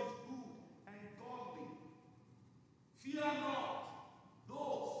hate what is good and godly. Fear not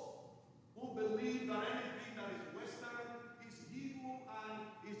those who believe that anything that is Western is evil and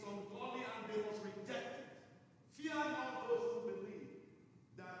is ungodly and they must reject it. Fear not those who believe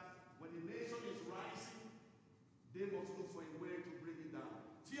that when a nation is rising, they must look for a way to bring it down.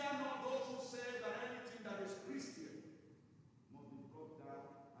 Fear not those who say that anything that is Christian must be brought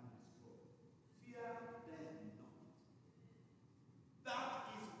down and destroyed. Fear them not.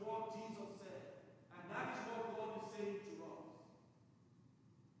 That is what Jesus said, and that is what God is saying to us.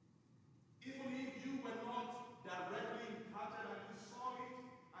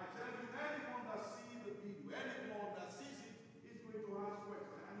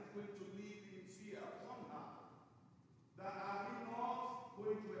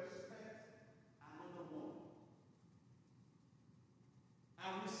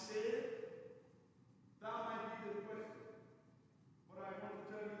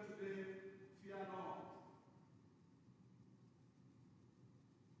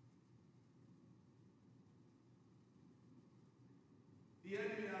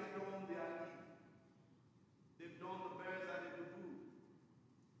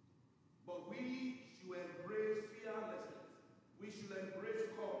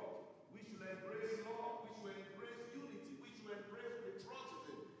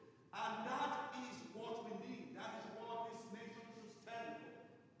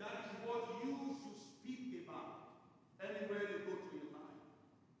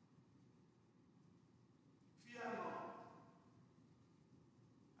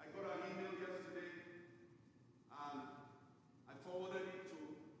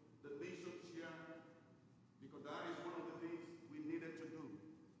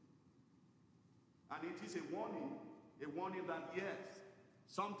 And it is a warning that yes,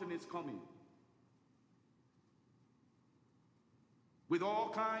 something is coming. With all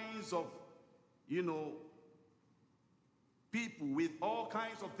kinds of, people, with all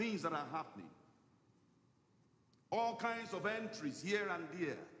kinds of things that are happening. All kinds of entries here and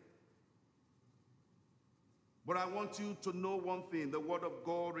there. But I want you to know one thing. The word of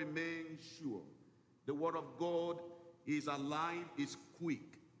God remains sure. The word of God is alive, is quick.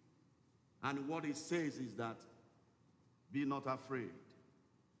 And what it says is that, be not afraid.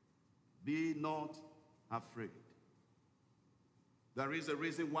 Be not afraid. There is a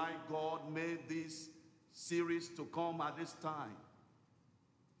reason why God made this series to come at this time.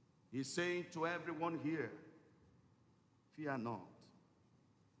 He's saying to everyone here, fear not.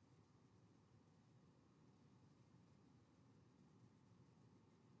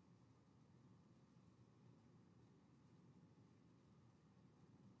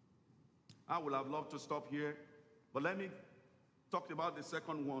 I would have loved to stop here, but let me talk about the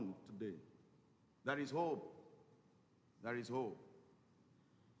second one today. There is hope. There is hope.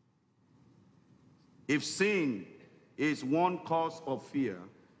 If sin is one cause of fear,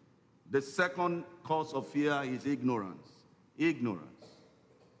 the second cause of fear is ignorance. Ignorance.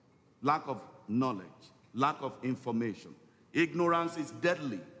 Lack of knowledge. Lack of information. Ignorance is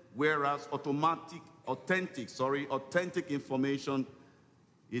deadly, whereas authentic information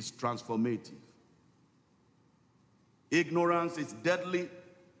is transformative. Ignorance is deadly,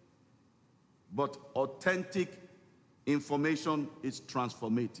 but authentic information is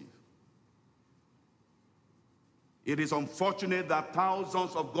transformative. It is unfortunate that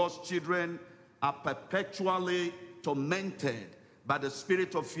thousands of God's children are perpetually tormented by the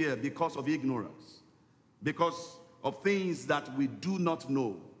spirit of fear because of ignorance, because of things that we do not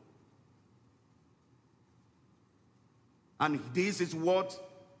know. And this is what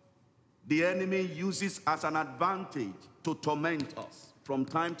the enemy uses as an advantage to torment us from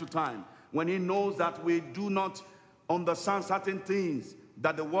time to time, when he knows that we do not understand certain things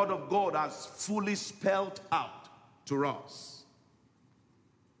that the word of God has fully spelled out to us.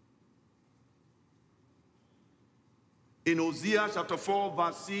 In Hosea chapter 4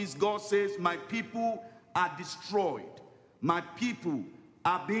 verse 6, God says, my people are destroyed. My people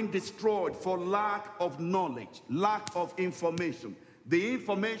are being destroyed for lack of knowledge, lack of information. The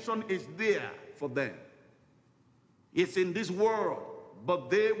information is there for them. It's in this world,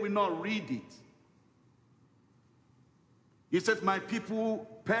 but they will not read it. He says, my people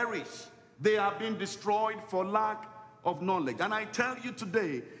perish. They are being destroyed for lack of knowledge. And I tell you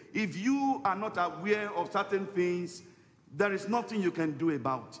today, if you are not aware of certain things, there is nothing you can do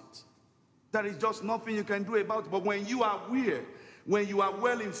about it. There is just nothing you can do about it. But when you are aware, when you are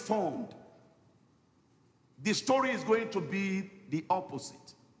well informed, the story is going to be the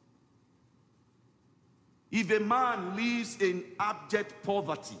opposite. If a man lives in abject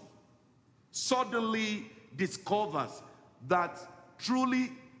poverty, suddenly discovers that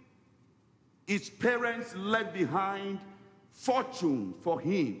truly his parents left behind fortune for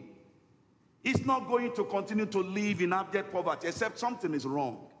him, he's not going to continue to live in abject poverty, except something is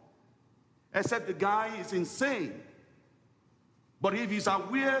wrong, except the guy is insane. But if he's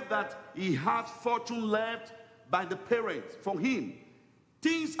aware that he has fortune left by the parents for him,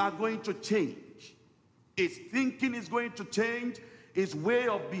 things are going to change. His thinking is going to change. His way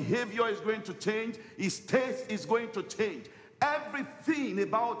of behavior is going to change. His taste is going to change. Everything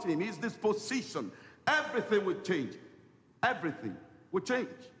about him, his disposition, everything will change. Everything will change.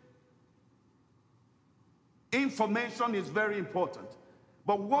 Information is very important.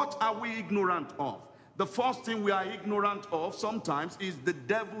 But what are we ignorant of? The first thing we are ignorant of sometimes is the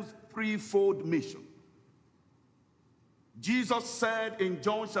devil's threefold mission. Jesus said in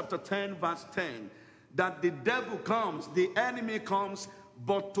John chapter 10 verse 10 that the devil comes, the enemy comes,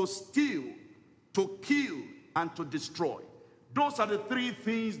 but to steal, to kill, and to destroy. Those are the three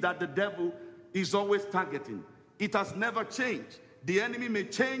things that the devil is always targeting. It has never changed. The enemy may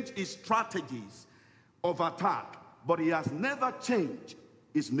change his strategies of attack, but he has never changed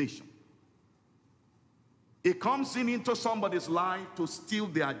his mission. It comes into somebody's life to steal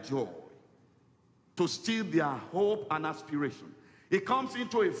their joy, to steal their hope and aspiration. It comes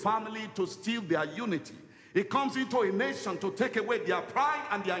into a family to steal their unity. It comes into a nation to take away their pride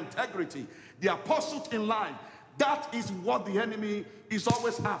and their integrity, their pursuit in life. That is what the enemy is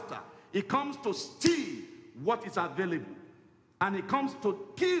always after. It comes to steal what is available, and it comes to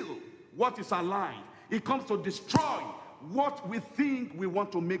kill what is alive. It comes to destroy what we think we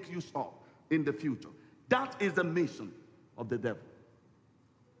want to make use of in the future. That is the mission of the devil.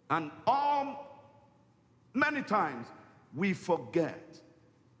 And many times we forget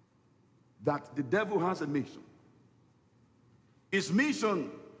that the devil has a mission. His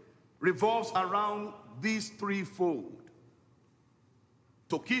mission revolves around these threefold: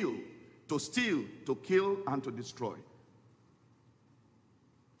 to kill, to steal, to kill, and to destroy.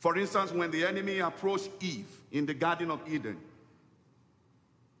 For instance, when the enemy approached Eve in the Garden of Eden,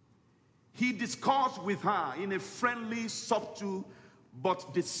 he discussed with her in a friendly, subtle,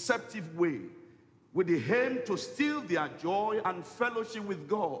 but deceptive way, with the aim to steal their joy and fellowship with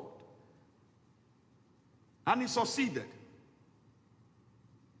God. And he succeeded.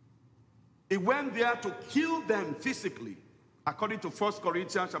 He went there to kill them physically, according to 1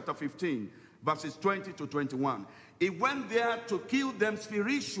 Corinthians chapter 15, verses 20 to 21. He went there to kill them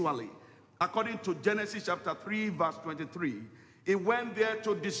spiritually, according to Genesis chapter 3, verse 23. He went there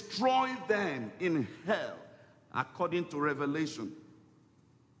to destroy them in hell, according to Revelation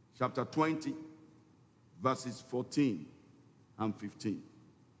chapter 20, verses 14 and 15.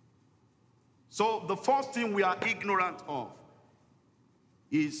 So the first thing we are ignorant of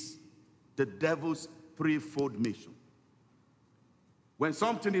is the devil's threefold mission. When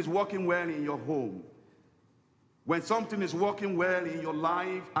something is working well in your home, when something is working well in your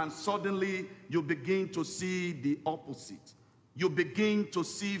life, and suddenly you begin to see the opposite, you begin to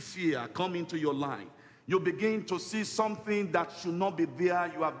see fear come into your life, you begin to see something that should not be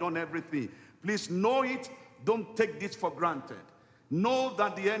there, you have done everything. Please know it. Don't take this for granted. Know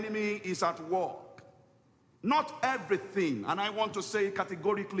that the enemy is at work. Not everything, and I want to say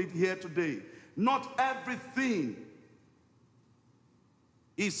categorically here today, not everything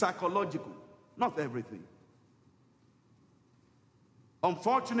is psychological. Not everything.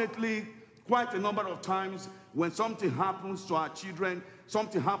 Unfortunately, quite a number of times when something happens to our children,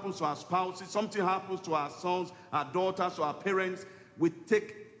 something happens to our spouses, something happens to our sons, our daughters, or our parents, we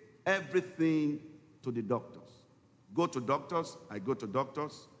take everything to the doctors. Go to doctors. I go to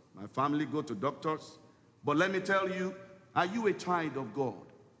doctors. My family go to doctors. But let me tell you, are you a child of God?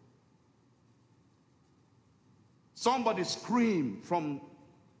 Somebody screamed from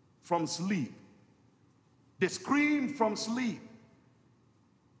sleep. They scream from sleep.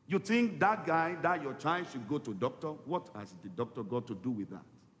 You think that guy, that your child should go to doctor? What has the doctor got to do with that?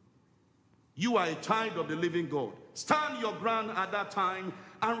 You are a child of the living God. Stand your ground at that time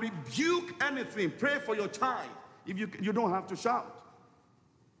and rebuke anything. Pray for your child. If you don't have to shout.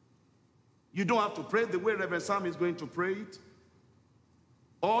 You don't have to pray the way Rev.Samuel is going to pray it.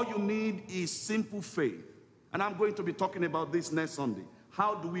 All you need is simple faith. And I'm going to be talking about this next Sunday.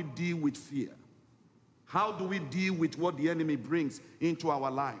 How do we deal with fear? How do we deal with what the enemy brings into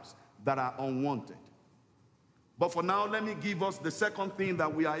our lives that are unwanted? But for now, let me give us the second thing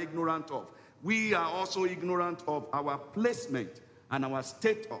that we are ignorant of. We are also ignorant of our placement and our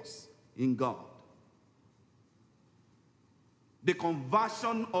status in God. The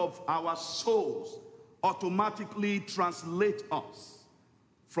conversion of our souls automatically translates us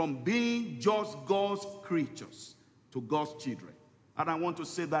from being just God's creatures to God's children. And I want to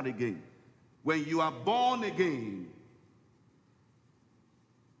say that again. When you are born again,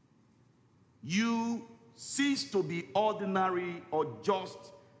 you cease to be ordinary or just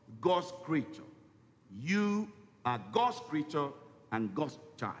God's creature. You are God's creature and God's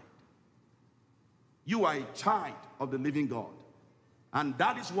child. You are a child of the living God. And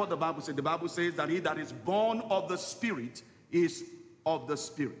that is what the Bible says. The Bible says that he that is born of the Spirit is of the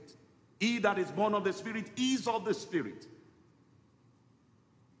Spirit. He that is born of the Spirit is of the Spirit.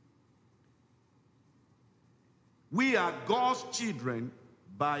 We are God's children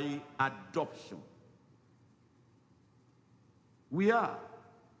by adoption. We are.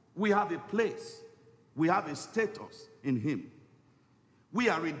 We have a place. We have a status in him. We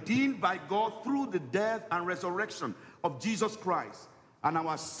are redeemed by God through the death and resurrection of Jesus Christ and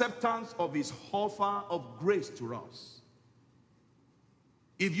our acceptance of his offer of grace to us.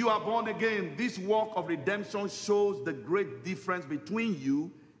 If you are born again, this work of redemption shows the great difference between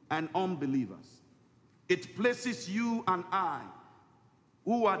you and unbelievers. It places you and I,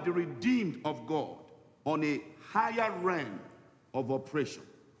 who are the redeemed of God, on a higher realm of operation.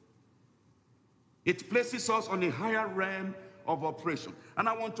 It places us on a higher realm of operation. And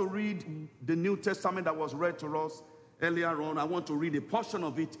I want to read the New Testament that was read to us earlier on. I want to read a portion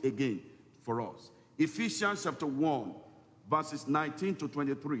of it again for us. Ephesians chapter 1, verses 19 to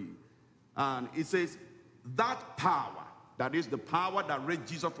 23. And it says, that power, that is the power that raised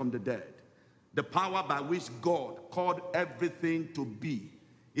Jesus from the dead, the power by which God called everything to be.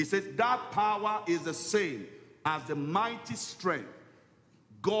 He says that power is the same as the mighty strength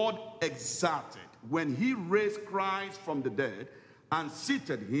God exerted when he raised Christ from the dead and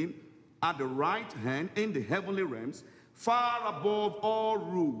seated him at the right hand in the heavenly realms, far above all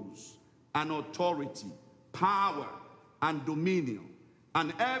rules and authority, power and dominion,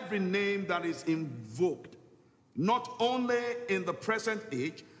 and every name that is invoked, not only in the present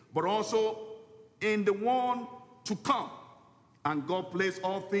age, but also in the one to come. And God placed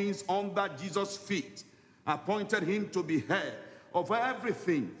all things under Jesus' feet, appointed him to be head of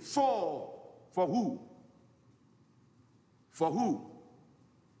everything. For who? For who?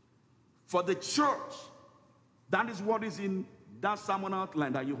 For the church. That is what is in that sermon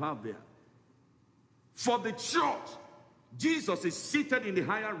outline that you have there. For the church, Jesus is seated in the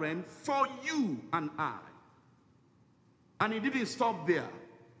higher realm for you and I. And he didn't stop there.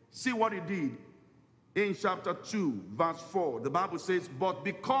 See what he did in chapter 2, verse 4. The Bible says, but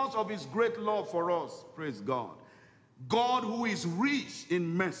because of his great love for us, praise God, God who is rich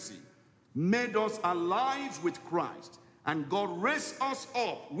in mercy made us alive with Christ, and God raised us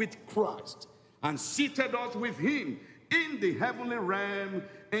up with Christ and seated us with him in the heavenly realm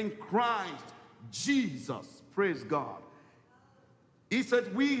in Christ Jesus. Praise God. He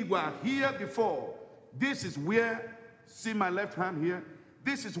said we were here before. This is where, see my left hand here,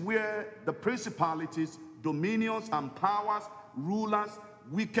 this is where the principalities, dominions and powers, rulers,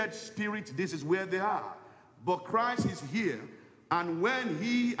 wicked spirits, this is where they are. But Christ is here, and when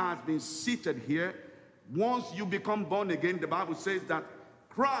he has been seated here, once you become born again, the Bible says that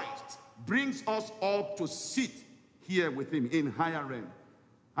Christ brings us up to sit here with him in higher realm.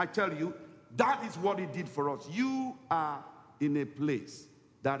 I tell you, that is what he did for us. You are in a place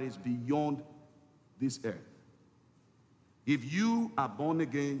that is beyond this earth. If you are born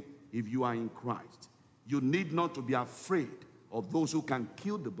again, if you are in Christ, you need not to be afraid of those who can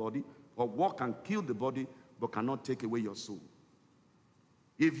kill the body, or what can kill the body but cannot take away your soul.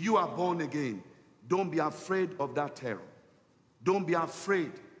 If you are born again, don't be afraid of that terror. Don't be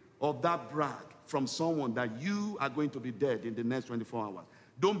afraid of that brag from someone that you are going to be dead in the next 24 hours.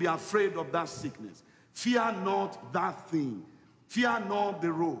 Don't be afraid of that sickness. Fear not that thing. Fear not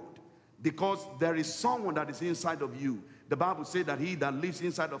the road, because there is someone that is inside of you. The Bible says that he that lives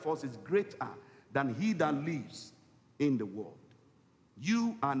inside of us is greater than he that lives in the world.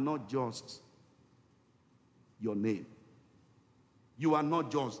 You are not just your name. You are not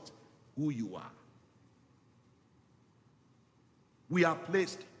just who you are. We are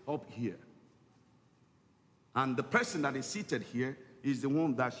placed up here. And the person that is seated here is the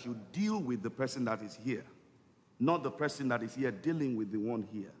one that should deal with the person that is here. Not the person that is here dealing with the one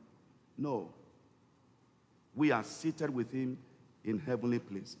here. No. We are seated with him in heavenly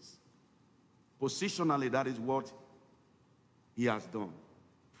places. Positionally, that is what he has done.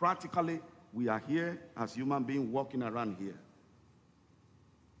 Practically, we are here as human beings walking around here.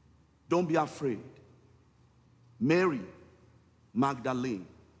 Don't be afraid. Mary Magdalene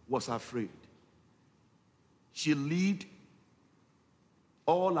was afraid. She lived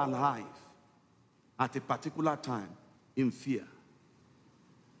all her life at a particular time in fear.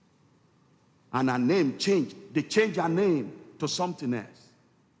 And her name changed. They changed her name to something else.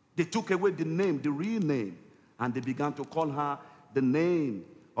 They took away the name, the real name, and they began to call her the name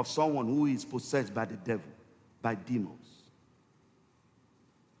of someone who is possessed by the devil, by demons.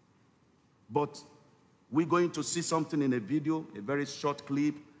 But we're going to see something in a video, a very short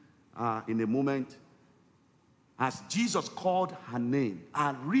clip, in a moment. As Jesus called her name,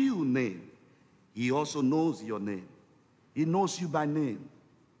 her real name, he also knows your name. He knows you by name.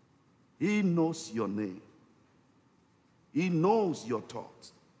 He knows your name. He knows your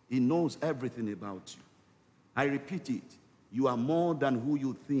thoughts. He knows everything about you. I repeat it. You are more than who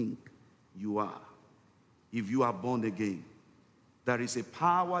you think you are. If you are born again, there is a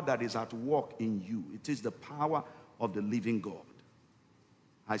power that is at work in you. It is the power of the living God.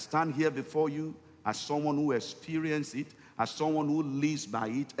 I stand here before you as someone who experiences it, as someone who lives by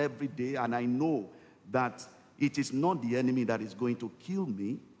it every day, and I know that it is not the enemy that is going to kill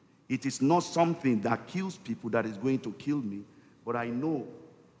me. It is not something that kills people that is going to kill me, but I know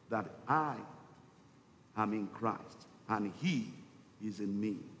that I am in Christ, and he is in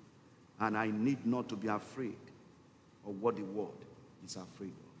me, and I need not to be afraid of what the world is afraid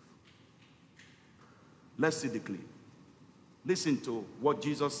of. Let's see the clip. Listen to what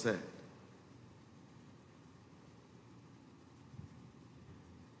Jesus said.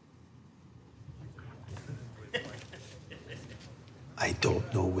 I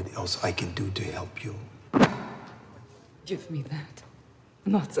don't know what else I can do to help you. Give me that.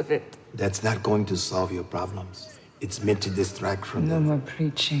 Lots of it. That's not going to solve your problems. It's meant to distract from No them. more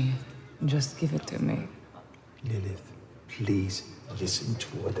preaching. Just give it to me. Lilith, please listen to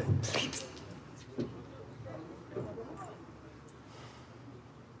what I'm saying.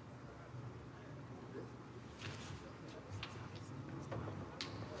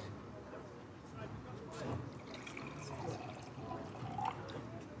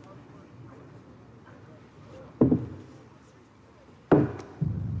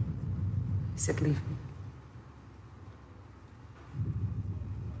 said, leave me.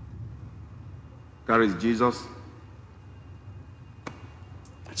 Carries Jesus.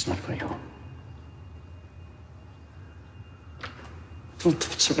 That's not for you. Don't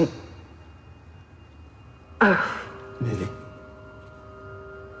touch me.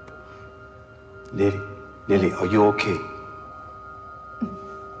 Lily. Lily, are you okay?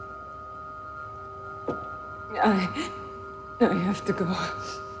 I have to go.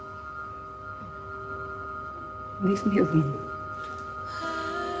 Leave me alone.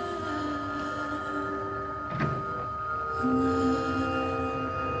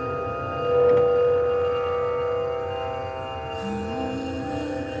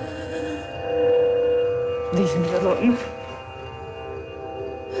 Leave me alone.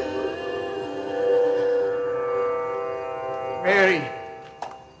 Mary.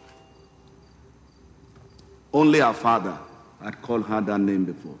 Only her father had called her that name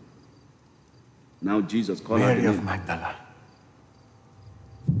before. Now Jesus called her Mary the of name. Magdala.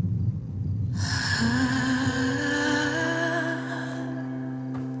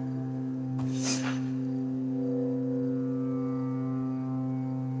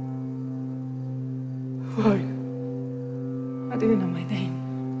 Who are you? How do you know my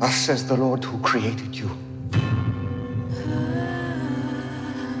name? Thus says the Lord who created you,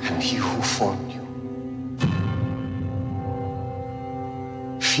 and he who formed you.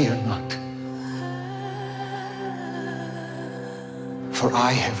 Fear not, for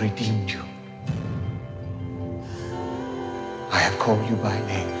I have redeemed you. I have called you by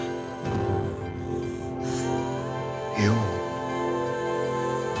name. You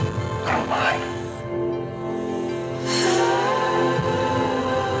are mine.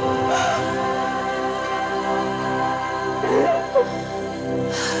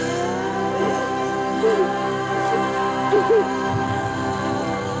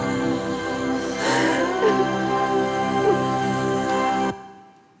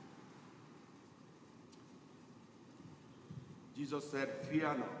 Jesus said,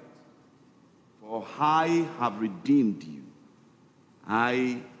 fear not, for I have redeemed you.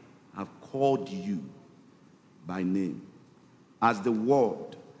 I have called you by name. As the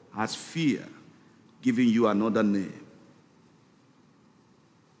world has fear, giving you another name.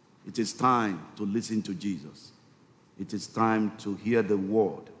 It is time to listen to Jesus. It is time to hear the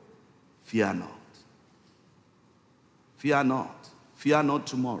word, fear not. Fear not. Fear not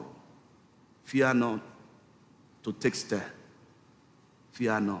tomorrow. Fear not to take step.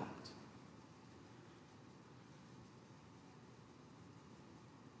 Fear not.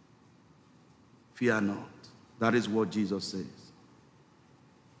 Fear not. That is what Jesus says.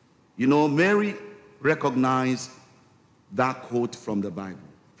 You know, Mary recognized that quote from the Bible,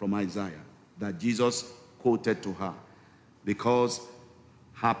 from Isaiah, that Jesus quoted to her, because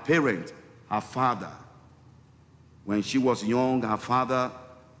her parent, her father, when she was young, her father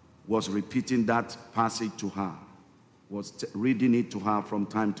was repeating that passage to her, was reading it to her from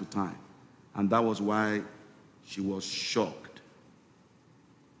time to time. And that was why she was shocked.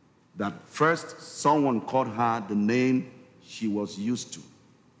 That first someone called her the name she was used to.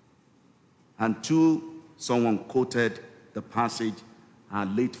 And two, someone quoted the passage her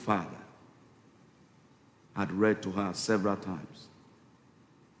late father had read to her several times.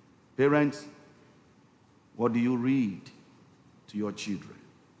 Parents, what do you read to your children?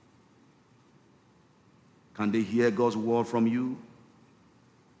 Can they hear God's word from you?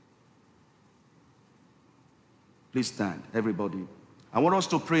 Please stand, everybody. I want us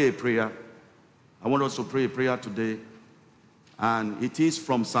to pray a prayer. I want us to pray a prayer today. And it is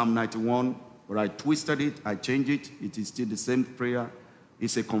from Psalm 91, but I twisted it, I changed it. It is still the same prayer.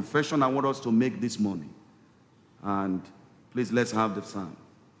 It's a confession I want us to make this morning. And please, let's have the psalm,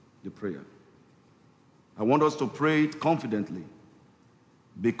 the prayer. I want us to pray it confidently.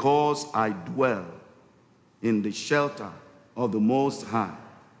 Because I dwell in the shelter of the Most High,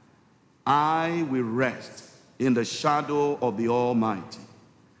 I will rest in the shadow of the Almighty.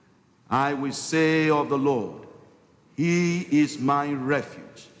 I will say of the Lord, He is my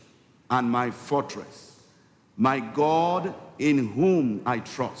refuge and my fortress, my God in whom I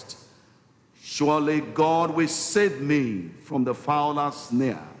trust. Surely God will save me from the fowler's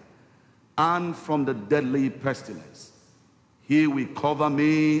snare and from the deadly pestilence. He will cover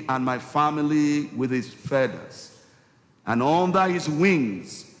me and my family with his feathers, and under his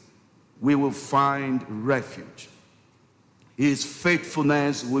wings we will find refuge. His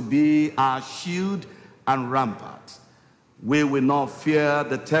faithfulness will be our shield and rampart. We will not fear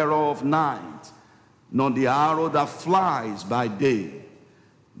the terror of night, nor the arrow that flies by day,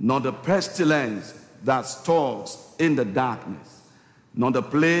 nor the pestilence that stalks in the darkness, nor the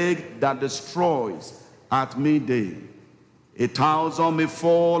plague that destroys at midday. 1,000 may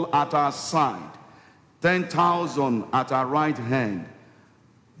fall at our side, 10,000 at our right hand,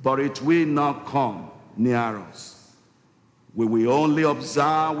 but it will not come near us. We will only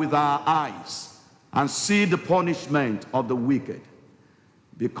observe with our eyes and see the punishment of the wicked,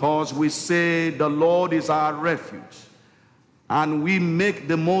 because we say the Lord is our refuge, and we make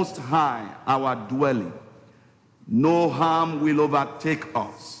the Most High our dwelling. No harm will overtake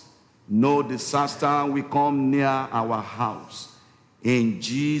us, no disaster will come near our house. In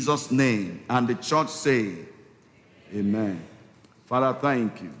Jesus' name. And the church say, amen. Father,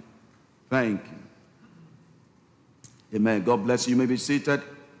 thank you. Thank you. Amen. God bless you. You may be seated.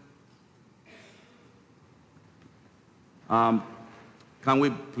 Can we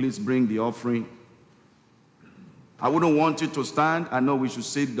please bring the offering? I wouldn't want you to stand. I know we should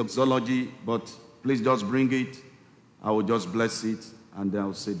say doxology, but please just bring it. I will just bless it, and then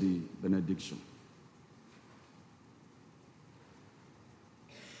I'll say the benediction.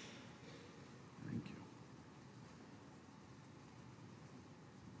 Thank you.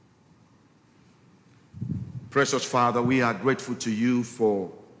 Precious Father, we are grateful to you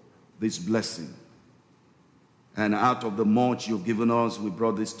for this blessing. And out of the much you've given us, we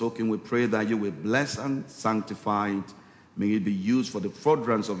brought this token. We pray that you will bless and sanctify it. May it be used for the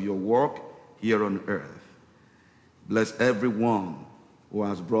furtherance of your work here on earth. Bless everyone who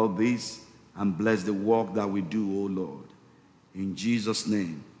has brought this, and bless the work that we do, O Lord. In Jesus'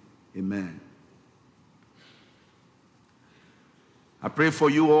 name, amen. I pray for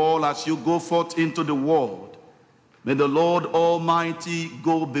you all as you go forth into the world. May the Lord Almighty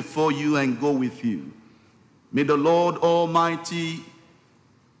go before you and go with you. May the Lord Almighty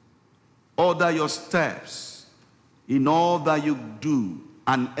order your steps in all that you do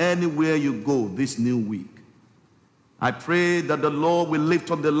and anywhere you go this new week. I pray that the Lord will lift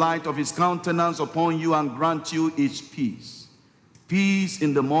up the light of his countenance upon you and grant you his peace. Peace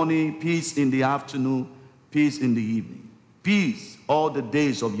in the morning, peace in the afternoon, peace in the evening. Peace all the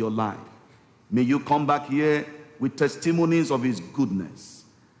days of your life. May you come back here with testimonies of his goodness,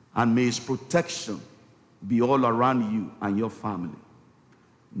 and may his protection be all around you and your family,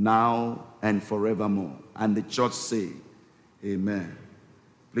 now and forevermore. And the church say, amen.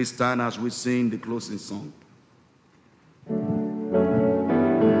 Please stand as we sing the closing song.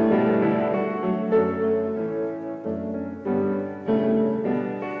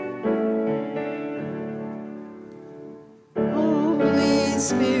 Holy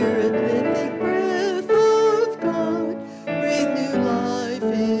Spirit, living breath of God, breathe new life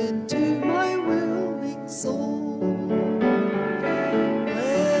into my willing soul.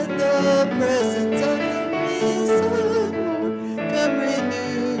 Let the presence